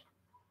nice,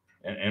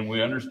 and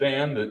we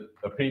understand that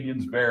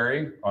opinions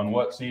vary on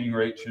what seeding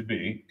rate should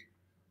be.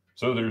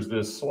 So there's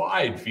this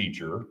slide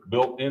feature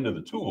built into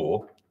the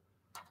tool.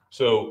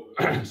 So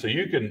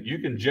you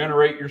can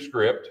generate your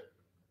script,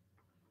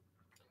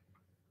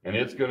 and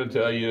it's going to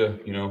tell you,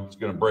 it's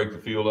going to break the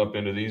field up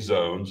into these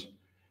zones.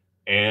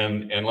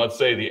 And let's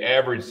say the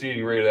average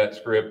seeding rate of that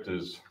script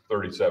is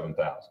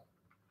 37,000.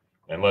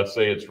 And let's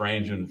say it's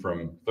ranging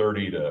from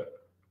 30 to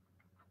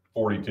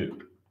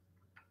 42.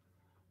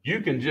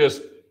 You can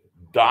just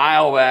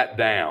dial that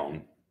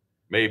down,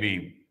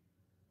 maybe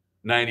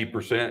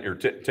 90% or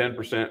 10%,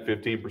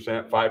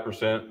 15%,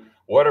 5%,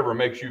 whatever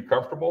makes you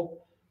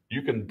comfortable.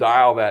 You can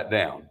dial that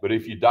down. But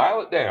if you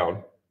dial it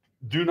down,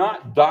 do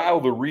not dial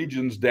the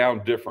regions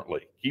down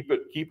differently. Keep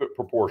it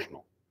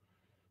proportional.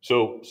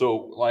 So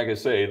like I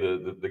say,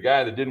 the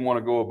guy that didn't want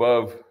to go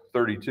above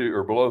 32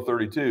 or below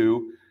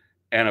 32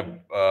 and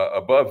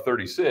above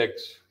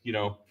 36,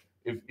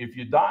 if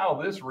you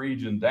dial this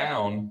region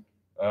down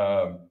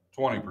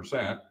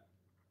 20%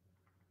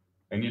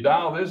 and you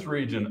dial this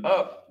region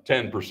up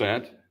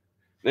 10%,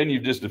 then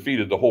you've just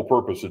defeated the whole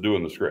purpose of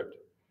doing the script.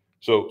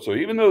 So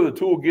even though the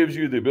tool gives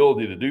you the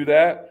ability to do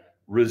that,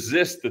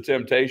 resist the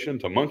temptation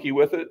to monkey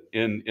with it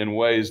in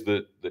ways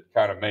that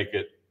kind of make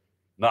it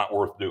not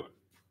worth doing.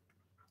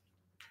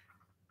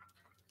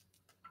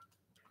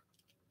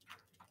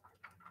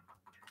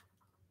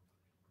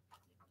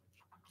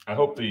 I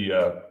hope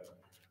the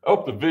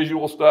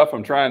visual stuff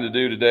I'm trying to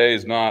do today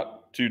is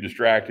not too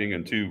distracting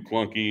and too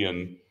clunky,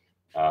 and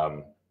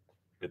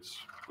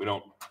we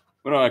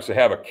don't actually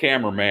have a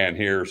cameraman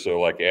here,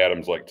 so like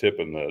Adam's like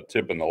tipping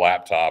the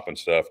laptop and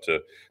stuff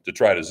to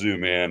try to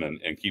zoom in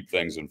and keep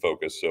things in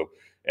focus. So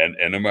and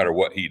no matter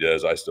what he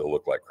does, I still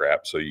look like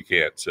crap. So you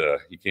can't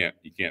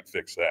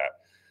fix that.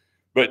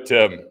 But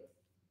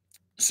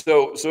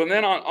so and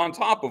then on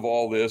top of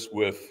all this,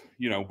 with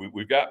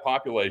we've got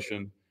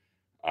population.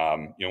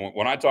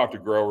 When I talk to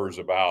growers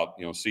about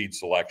seed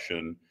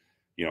selection,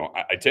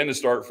 I tend to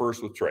start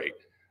first with trait.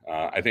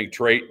 I think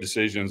trait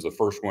decision is the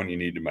first one you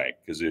need to make,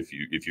 because if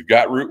you've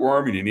got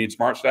rootworm and you need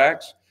smart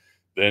stacks,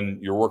 then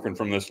you're working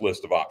from this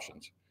list of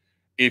options.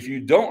 If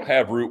you don't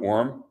have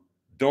rootworm,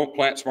 don't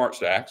plant smart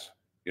stacks.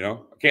 I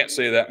can't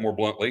say that more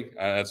bluntly.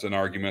 That's an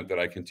argument that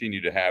I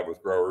continue to have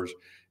with growers.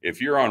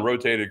 If you're on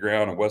rotated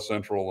ground in West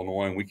Central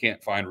Illinois and we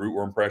can't find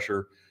rootworm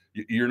pressure,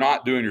 you're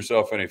not doing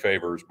yourself any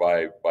favors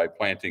by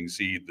planting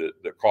seed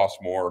that costs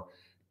more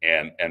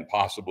and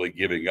possibly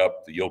giving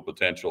up the yield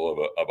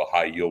potential of a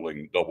high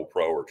yielding double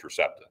pro or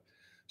Tricepta.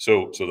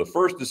 So the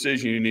first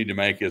decision you need to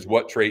make is,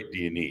 what trait do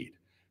you need?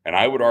 And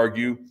I would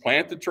argue,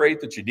 plant the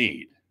trait that you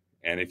need.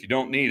 And if you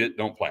don't need it,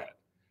 don't plant it.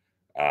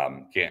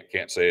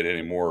 Can't say it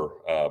any more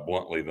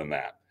bluntly than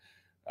that.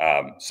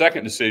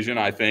 Second decision,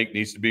 I think,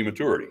 needs to be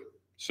maturity.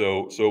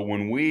 So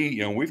when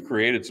we've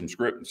created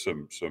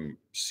some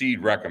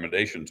seed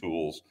recommendation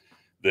tools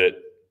that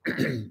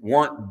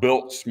weren't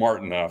built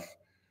smart enough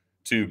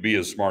to be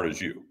as smart as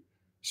you.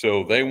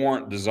 So they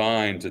weren't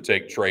designed to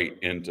take trait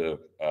into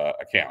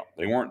account.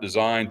 They weren't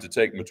designed to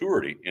take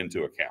maturity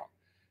into account.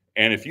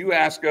 And if you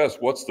ask us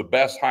what's the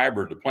best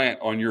hybrid to plant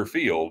on your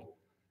field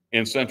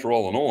in Central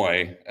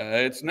Illinois,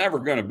 it's never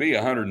going to be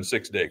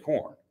 106-day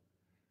corn.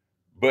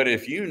 But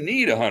if you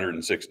need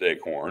 106-day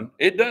corn,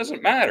 it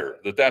doesn't matter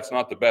that that's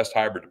not the best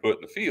hybrid to put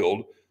in the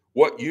field.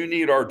 What you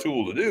need our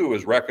tool to do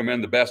is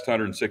recommend the best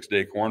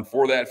 106-day corn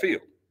for that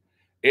field.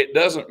 It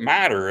doesn't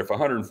matter if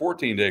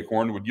 114-day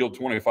corn would yield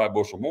 25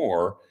 bushel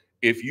more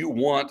if you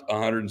want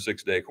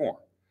 106-day corn.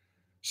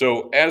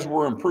 So as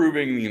we're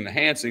improving and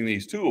enhancing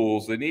these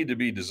tools, they need to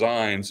be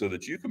designed so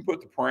that you can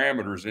put the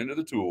parameters into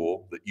the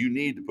tool that you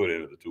need to put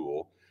into the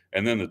tool,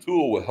 and then the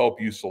tool will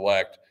help you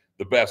select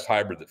the best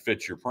hybrid that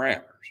fits your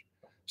parameters.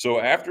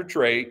 So after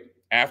trait,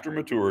 after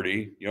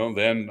maturity,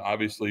 then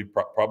obviously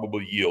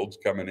probably yields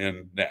coming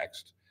in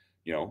next.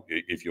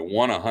 If you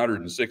want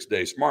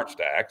 106-day smart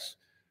stacks,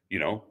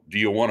 do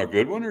you want a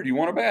good one or do you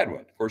want a bad one?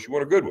 Of course, you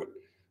want a good one.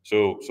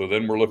 So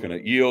then we're looking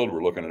at yield,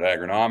 we're looking at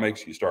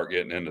agronomics. You start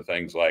getting into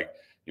things like,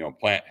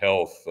 plant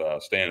health,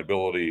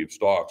 standability,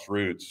 stalks,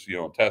 roots,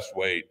 test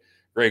weight,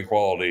 grain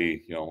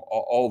quality,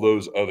 all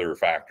those other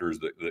factors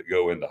that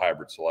go into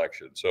hybrid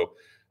selection. So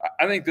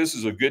I think this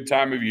is a good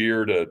time of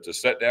year to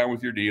sit down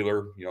with your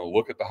dealer,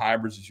 look at the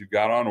hybrids that you've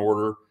got on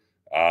order.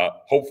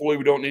 Hopefully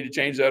we don't need to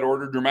change that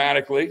order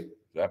dramatically.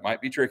 That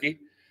might be tricky.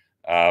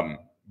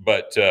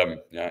 But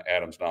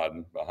Adam's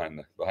nodding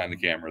behind the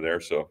camera there.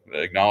 So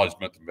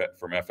acknowledgement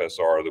from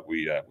FSR that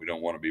we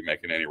don't want to be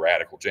making any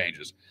radical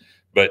changes.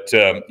 But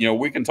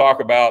we can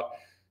talk about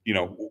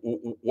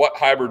what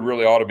hybrid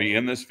really ought to be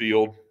in this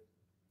field,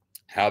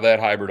 how that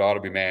hybrid ought to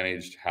be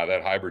managed, how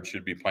that hybrid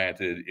should be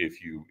planted.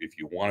 If you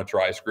want to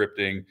try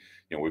scripting,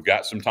 we've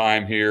got some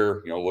time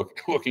here.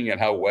 Looking at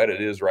how wet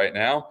it is right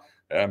now,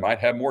 I might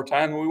have more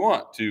time than we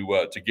want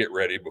to get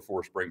ready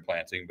before spring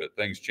planting. But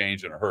things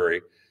change in a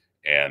hurry.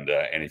 And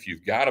if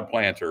you've got a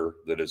planter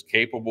that is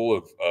capable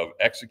of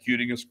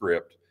executing a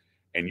script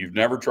and you've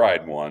never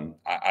tried one,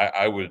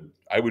 I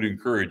would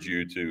encourage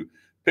you to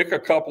pick a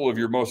couple of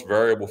your most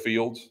variable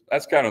fields.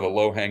 That's kind of the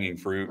low hanging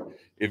fruit.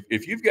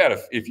 If you've got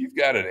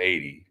an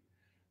 80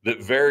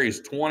 that varies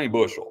 20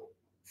 bushel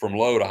from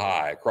low to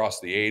high across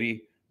the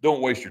 80,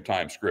 don't waste your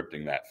time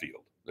scripting that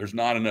field. There's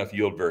not enough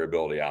yield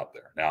variability out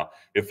there. Now,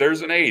 if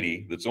there's an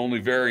 80 that's only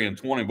varying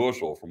 20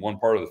 bushel from one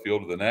part of the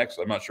field to the next,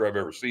 I'm not sure I've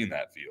ever seen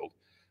that field.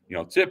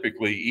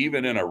 Typically,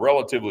 even in a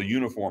relatively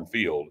uniform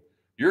field,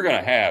 you're going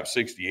to have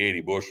 60,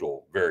 80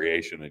 bushel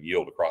variation in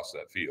yield across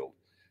that field.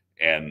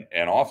 And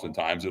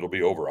oftentimes it'll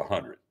be over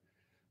 100.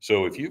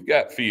 So if you've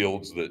got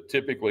fields that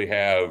typically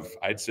have,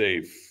 I'd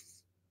say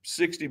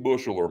 60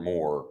 bushel or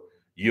more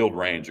yield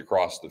range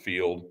across the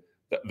field,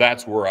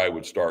 that's where I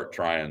would start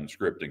trying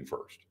scripting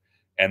first.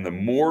 And the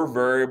more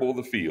variable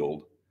the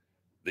field,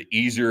 the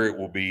easier it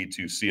will be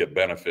to see a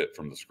benefit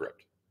from the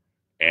script.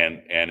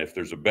 And if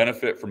there's a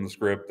benefit from the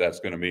script,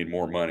 that's going to mean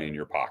more money in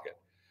your pocket.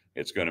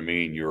 It's going to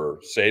mean you're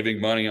saving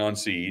money on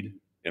seed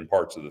in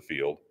parts of the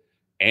field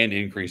and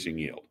increasing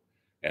yield.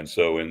 And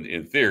so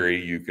in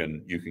theory, you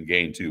can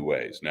gain two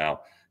ways. Now,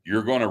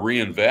 you're going to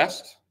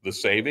reinvest the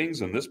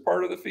savings in this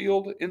part of the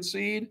field in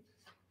seed.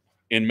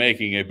 in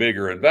making a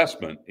bigger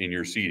investment in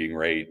your seeding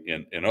rate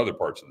in other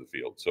parts of the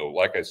field. So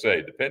like I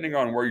say, depending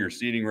on where your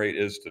seeding rate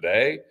is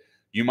today,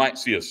 you might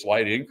see a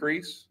slight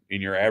increase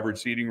in your average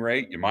seeding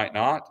rate. You might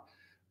not,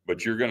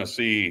 but you're going to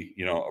see,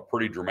 a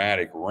pretty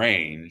dramatic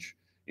range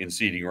in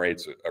seeding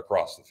rates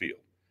across the field.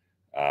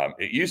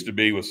 It used to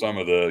be with some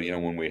of the,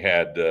 when we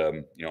had,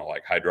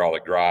 like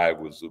hydraulic drive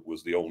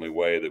was the only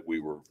way that we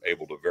were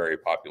able to vary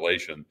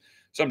population.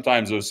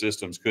 Sometimes those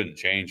systems couldn't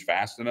change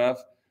fast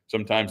enough.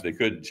 Sometimes they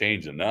couldn't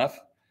change enough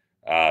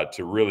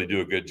to really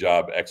do a good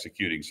job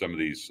executing some of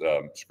these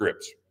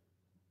scripts.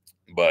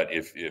 But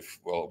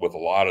well, with a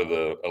lot of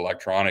the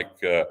electronic,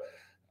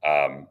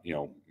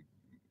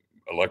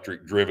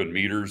 electric driven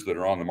meters that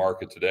are on the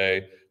market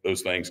today,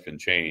 those things can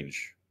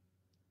change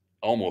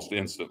almost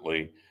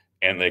instantly,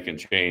 and they can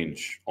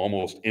change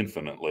almost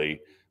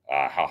infinitely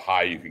how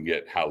high you can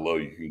get, how low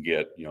you can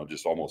get,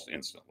 just almost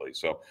instantly.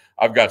 So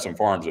I've got some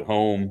farms at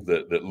home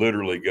that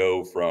literally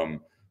go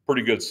from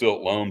pretty good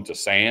silt loam to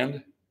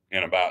sand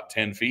in about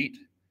 10 feet,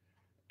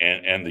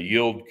 and the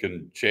yield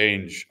can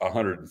change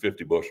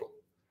 150 bushel.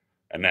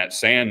 And that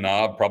sand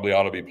knob probably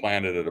ought to be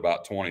planted at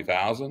about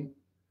 20,000.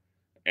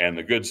 And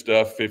the good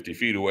stuff 50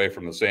 feet away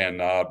from the sand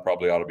knob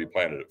probably ought to be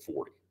planted at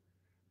 40.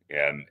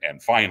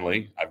 And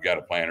finally, I've got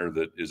a planter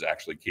that is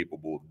actually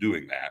capable of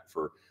doing that.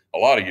 For a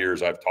lot of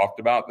years, I've talked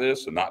about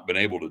this and not been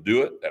able to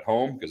do it at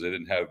home because I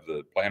didn't have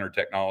the planter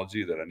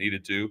technology that I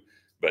needed to.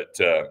 But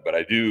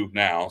I do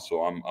now,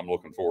 so I'm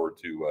looking forward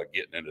to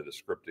getting into the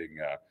scripting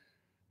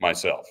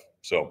myself.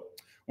 So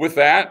with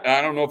that,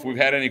 I don't know if we've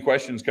had any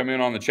questions come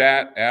in on the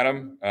chat,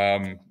 Adam.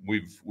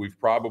 We've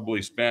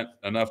probably spent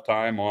enough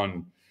time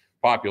on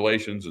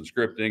populations and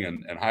scripting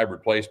and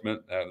hybrid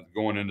placement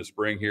going into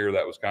spring here.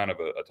 That was kind of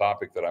a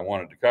topic that I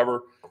wanted to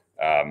cover.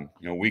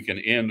 We can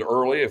end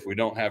early if we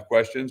don't have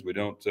questions. We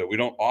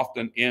don't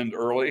often end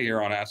early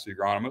here on Ask the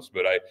Agronomist,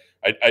 but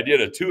I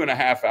did a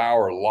 2.5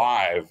 hour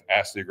live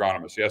Ask the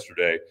Agronomist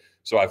yesterday.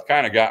 So I've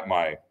kind of got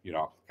my,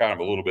 kind of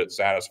a little bit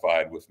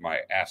satisfied with my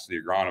Ask the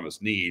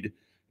Agronomist need.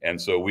 And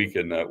so we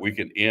can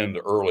end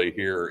early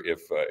here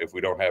if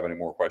we don't have any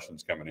more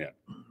questions coming in.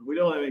 We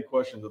don't have any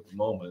questions at the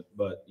moment,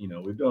 but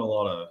we've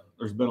done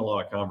there's been a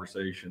lot of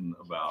conversation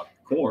about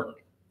corn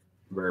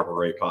variable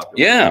rate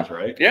populations,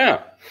 right?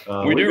 Yeah.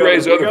 We do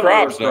raise other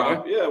crops,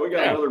 don't we? Yeah, we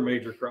got another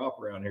major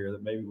crop around here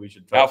that maybe we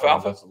should touch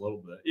on just a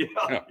little bit.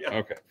 Yeah.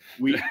 Okay.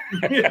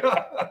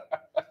 Yeah.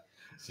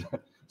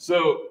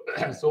 So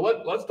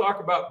let's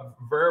talk about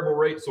variable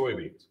rate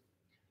soybeans.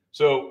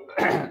 So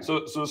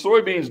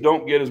soybeans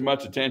don't get as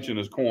much attention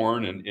as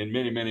corn in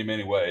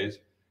many ways,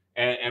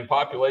 and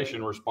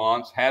population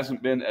response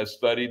hasn't been as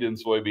studied in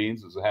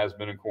soybeans as it has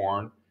been in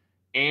corn,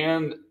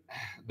 and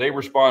they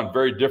respond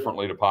very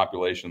differently to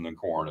population than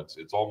corn.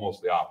 It's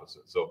almost the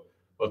opposite. So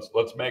let's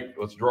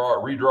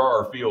redraw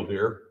our field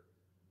here,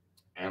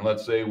 and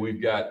let's say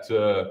we've got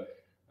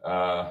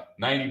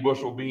 90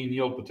 bushel bean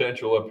yield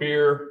potential up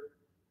here,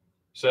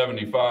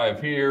 75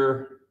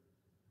 here,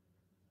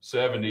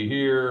 70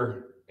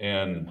 here,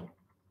 and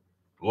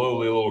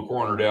lowly little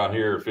corner down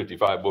here,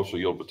 55 bushel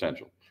yield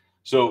potential.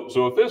 So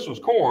if this was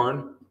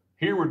corn,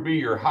 here would be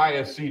your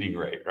highest seeding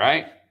rate,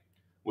 right?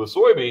 With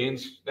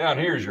soybeans, down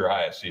here's your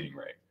highest seeding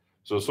rate.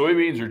 So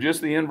soybeans are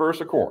just the inverse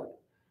of corn.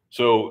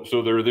 So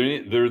they're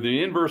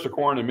the inverse of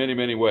corn in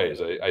many ways.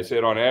 I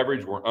said on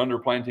average, we're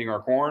underplanting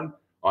our corn.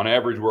 On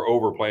average, we're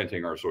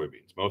overplanting our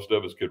soybeans. Most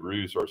of us could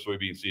reduce our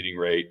soybean seeding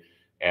rate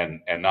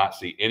and not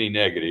see any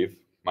negative,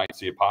 might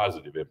see a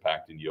positive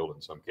impact in yield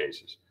in some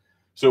cases.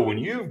 So when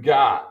you've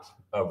got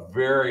a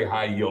very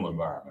high yield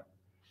environment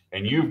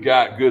and you've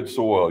got good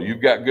soil,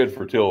 you've got good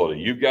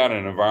fertility, you've got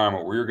an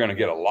environment where you're going to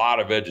get a lot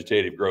of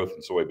vegetative growth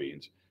in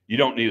soybeans, you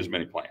don't need as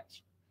many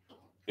plants.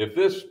 If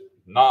this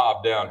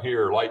knob down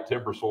here, light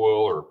timber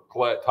soil or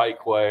tight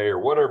clay or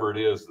whatever it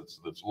is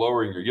that's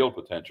lowering your yield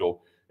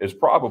potential, is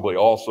probably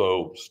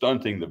also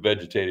stunting the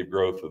vegetative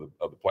growth of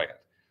the plant.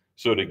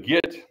 So to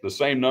get the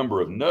same number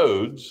of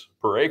nodes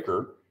per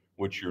acre,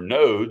 which your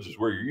nodes is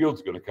where your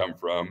yield's going to come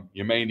from,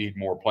 you may need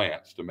more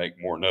plants to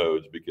make more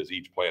nodes because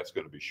each plant's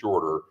going to be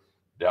shorter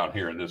down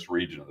here in this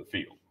region of the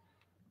field.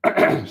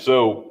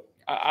 So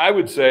I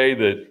would say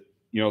that,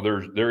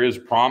 there is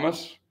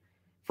promise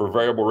for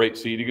variable rate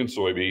seeding in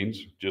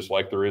soybeans, just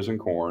like there is in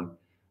corn.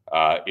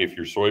 If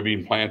your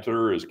soybean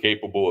planter is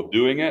capable of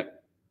doing it,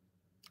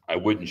 I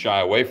wouldn't shy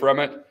away from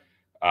it.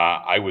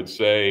 I would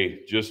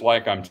say, just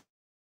like I'm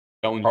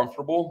telling you,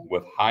 comfortable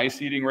with high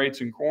seeding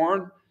rates in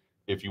corn,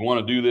 if you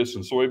want to do this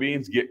in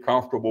soybeans, get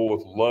comfortable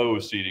with low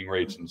seeding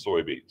rates in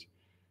soybeans.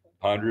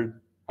 100,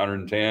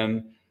 110,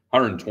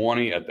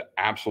 120 at the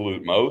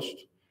absolute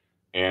most.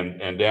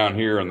 And down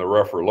here in the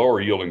rougher,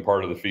 lower yielding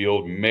part of the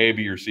field,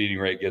 maybe your seeding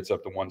rate gets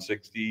up to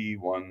 160,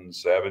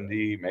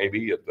 170,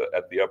 maybe at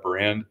the upper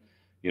end.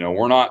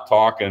 We're not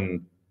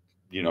talking,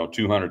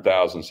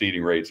 200,000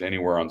 seeding rates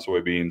anywhere on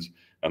soybeans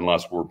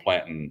unless we're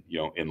planting,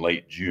 in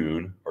late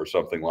June or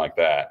something like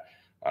that.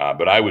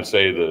 But I would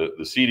say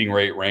the seeding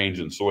rate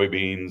range in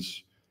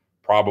soybeans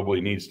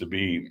probably needs to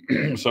be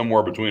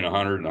somewhere between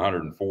 100 and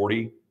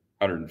 140,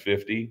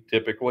 150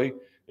 typically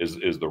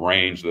is the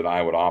range that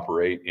I would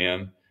operate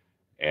in.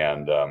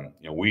 And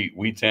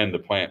we tend to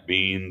plant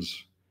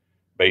beans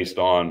based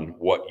on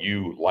what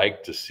you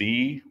like to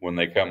see when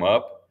they come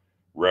up,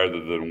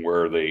 rather than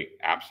where they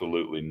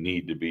absolutely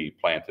need to be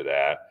planted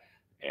at,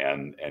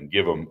 and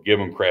give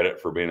them credit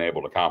for being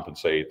able to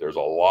compensate. There's a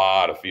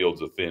lot of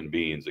fields of thin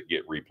beans that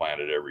get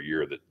replanted every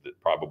year that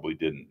probably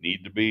didn't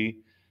need to be,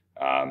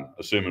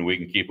 assuming we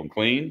can keep them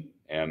clean.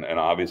 And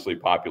obviously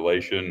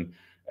population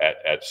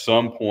at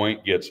some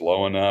point gets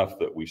low enough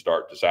that we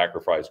start to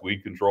sacrifice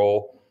weed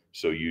control.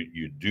 So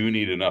you do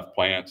need enough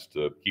plants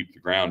to keep the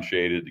ground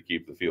shaded, to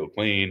keep the field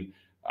clean.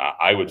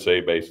 I would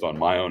say, based on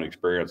my own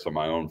experience on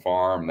my own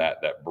farm,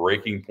 that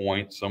breaking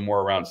point somewhere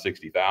around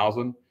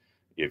 60,000.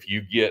 If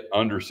you get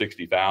under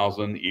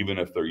 60,000, even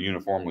if they're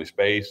uniformly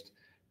spaced,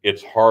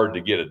 it's hard to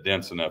get a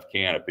dense enough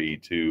canopy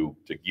to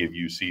give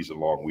you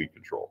season-long weed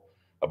control.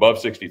 Above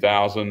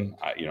 60,000,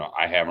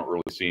 I haven't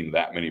really seen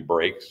that many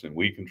breaks in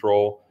weed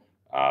control.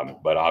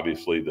 But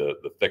obviously, the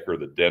thicker,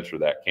 the denser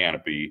that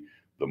canopy,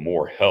 the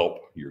more help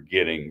you're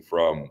getting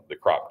from the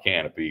crop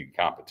canopy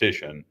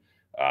competition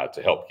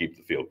to help keep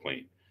the field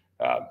clean.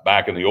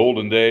 Back in the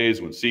olden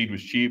days, when seed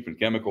was cheap and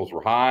chemicals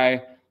were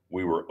high,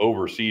 we were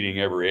overseeding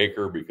every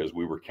acre because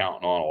we were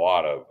counting on a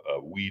lot of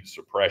weed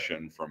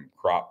suppression from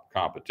crop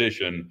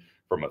competition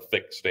from a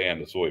thick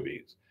stand of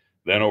soybeans.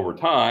 Then over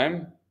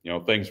time,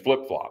 things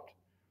flip-flopped.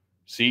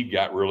 Seed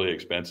got really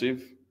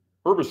expensive.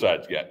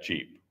 Herbicides got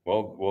cheap.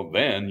 Well,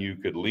 then you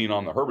could lean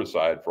on the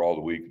herbicide for all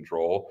the weed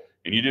control,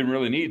 and you didn't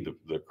really need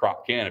the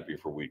crop canopy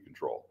for weed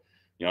control.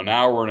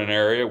 Now we're in an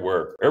area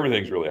where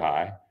everything's really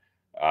high,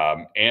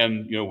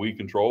 and weed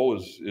control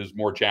is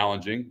more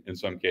challenging in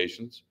some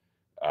cases.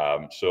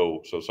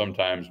 So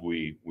sometimes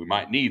we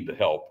might need the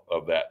help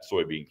of that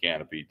soybean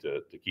canopy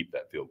to keep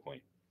that field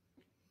clean.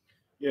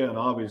 Yeah, and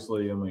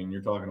obviously,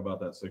 you're talking about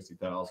that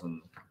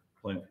 60,000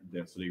 plant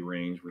density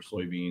range for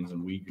soybeans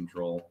and weed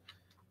control.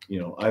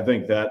 I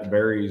think that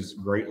varies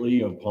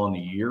greatly upon the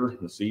year,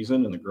 the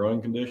season, and the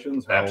growing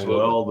conditions, how Absolutely.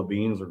 well the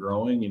beans are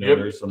growing.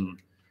 Yep.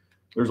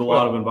 There's a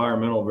lot of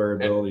environmental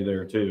variability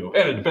there too.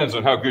 And it depends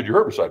on how good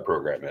your herbicide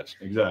program is.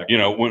 Exactly.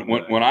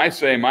 When I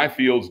say my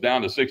field's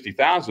down to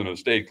 60,000 have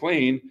stayed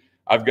clean,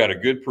 I've got a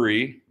good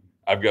pre,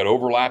 I've got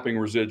overlapping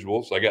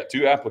residuals. I got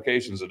 2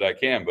 applications of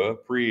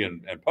dicamba, pre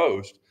and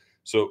post.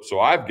 So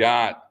I've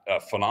got a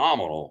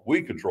phenomenal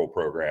weed control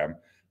program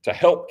to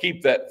help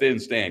keep that thin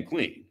stand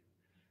clean.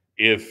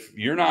 If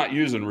you're not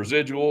using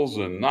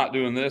residuals and not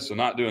doing this and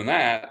not doing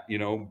that,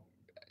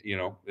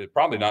 it's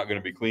probably not going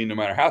to be clean no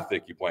matter how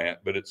thick you plant,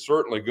 but it's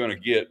certainly going to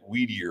get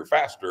weedier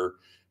faster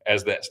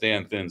as that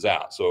stand thins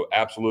out. So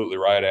absolutely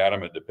right,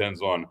 Adam. It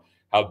depends on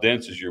how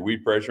dense is your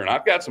weed pressure. And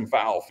I've got some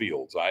foul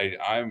fields.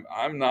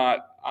 I'm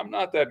not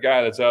that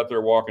guy that's out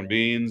there walking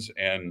beans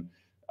and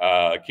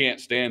can't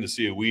stand to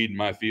see a weed in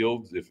my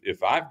fields.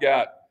 If I've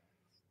got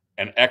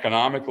an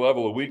economic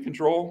level of weed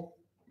control,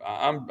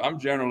 I'm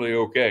generally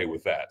okay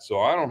with that. So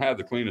I don't have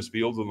the cleanest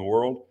fields in the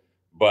world,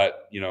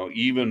 but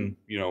even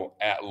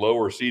at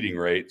lower seeding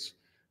rates,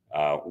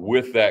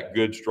 with that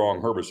good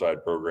strong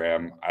herbicide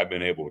program, I've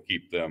been able to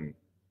keep them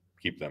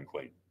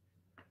clean.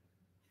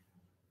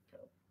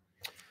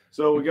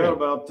 So we got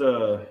about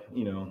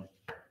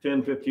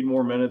 10, 15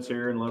 more minutes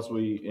here, unless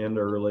we end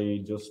early.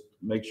 Just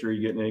make sure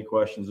you're getting any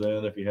questions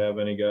in. If you have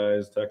any,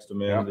 guys, text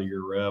them in to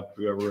your rep,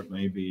 whoever it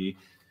may be.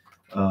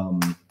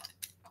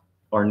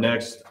 Our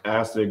next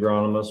Ask the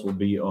Agronomist will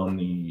be on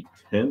the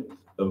 10th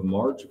of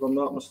March, if I'm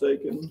not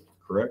mistaken.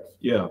 Correct?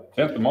 Yeah.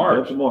 10th of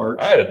March. 10th of March.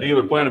 I had a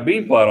dealer plant a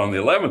bean plot on the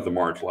 11th of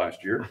March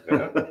last year.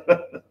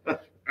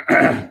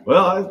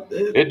 Well,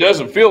 it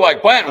doesn't feel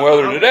like planting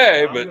weather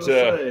today, but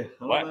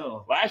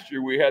last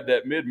year we had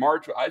that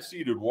mid-March. I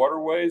seeded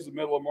waterways the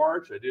middle of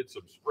March. I did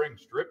some spring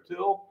strip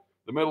till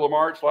the middle of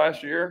March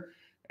last year.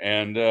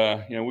 And,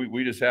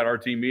 we just had our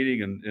team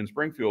meeting in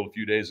Springfield a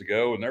few days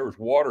ago, and there was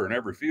water in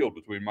every field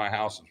between my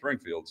house and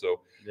Springfield.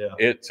 So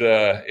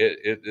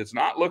it's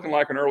not looking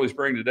like an early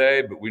spring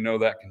today, but we know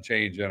that can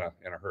change in a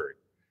hurry.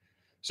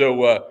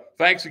 So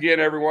thanks again,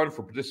 everyone,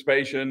 for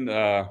participation.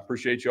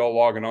 Appreciate you all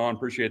logging on.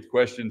 Appreciate the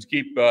questions.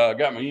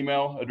 Got my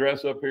email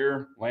address up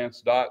here,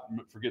 Lance.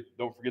 Don't forget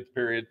the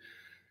period.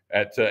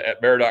 At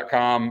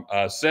bear.com.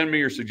 Send me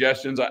your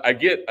suggestions. I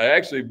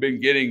actually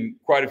been getting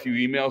quite a few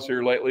emails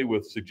here lately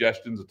with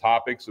suggestions of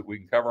topics that we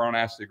can cover on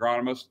Ask the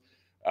Agronomist.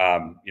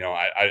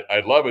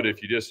 I'd love it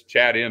if you just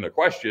chat in a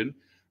question,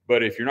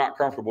 but if you're not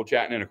comfortable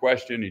chatting in a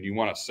question and you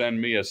want to send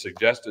me a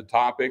suggested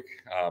topic,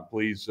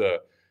 please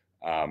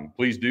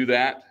do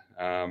that.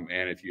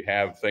 And if you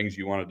have things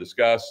you want to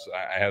discuss,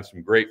 I have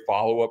some great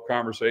follow-up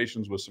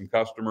conversations with some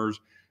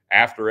customers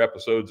after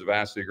episodes of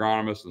Ask the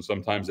Agronomist, and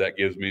sometimes that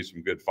gives me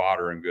some good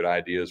fodder and good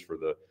ideas for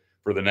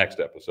the next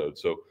episode.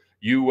 So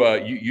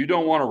you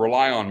don't want to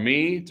rely on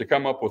me to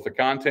come up with the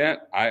content.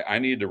 I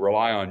need to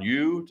rely on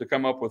you to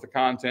come up with the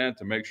content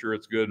to make sure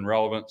it's good and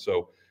relevant.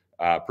 So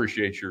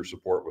appreciate your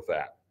support with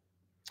that.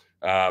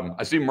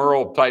 I see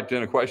Merle typed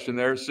in a question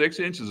there. 6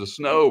 inches of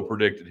snow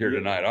predicted here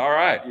tonight. All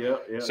right. Yeah.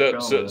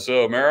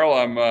 So Merle,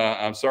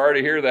 I'm sorry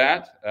to hear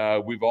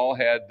that. We've all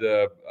had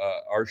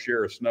our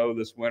share of snow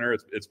this winter.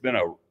 It's been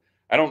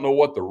I don't know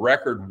what the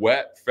record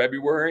wet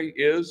February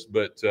is,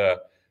 but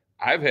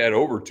I've had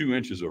over 2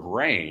 inches of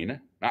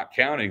rain, not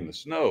counting the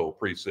snow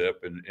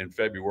precip in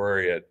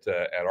February at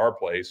our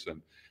place,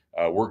 and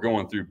we're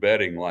going through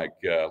bedding like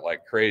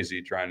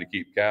crazy, trying to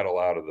keep cattle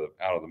out of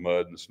the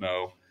mud and the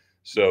snow.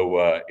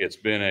 So it's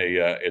been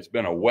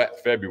a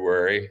wet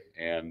February,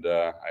 and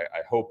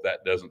I hope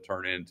that doesn't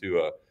turn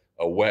into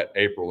a wet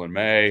April and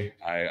May.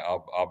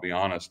 I'll be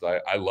honest,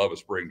 I love a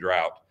spring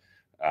drought.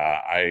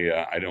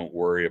 I don't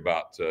worry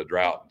about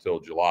drought until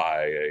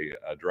July.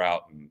 A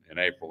drought in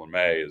April and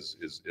May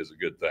is a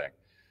good thing.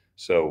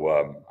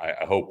 So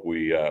I hope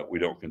we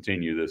don't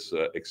continue this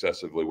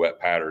excessively wet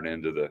pattern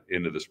into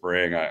the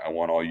spring. I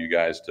want all you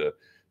guys to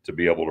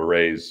be able to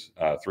raise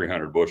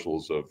 300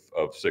 bushels of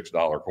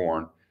 $6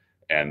 corn,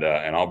 and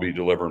I'll be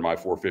delivering my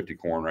 450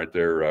 corn right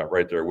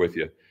there with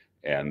you,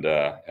 and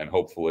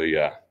hopefully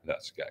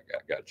that's got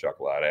a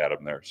chuckle out of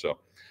Adam there. So.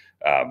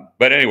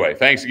 But anyway,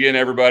 thanks again,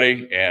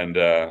 everybody, and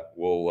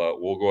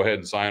we'll go ahead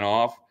and sign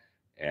off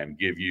and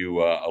give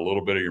you a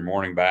little bit of your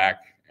morning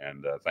back.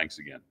 And thanks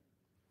again.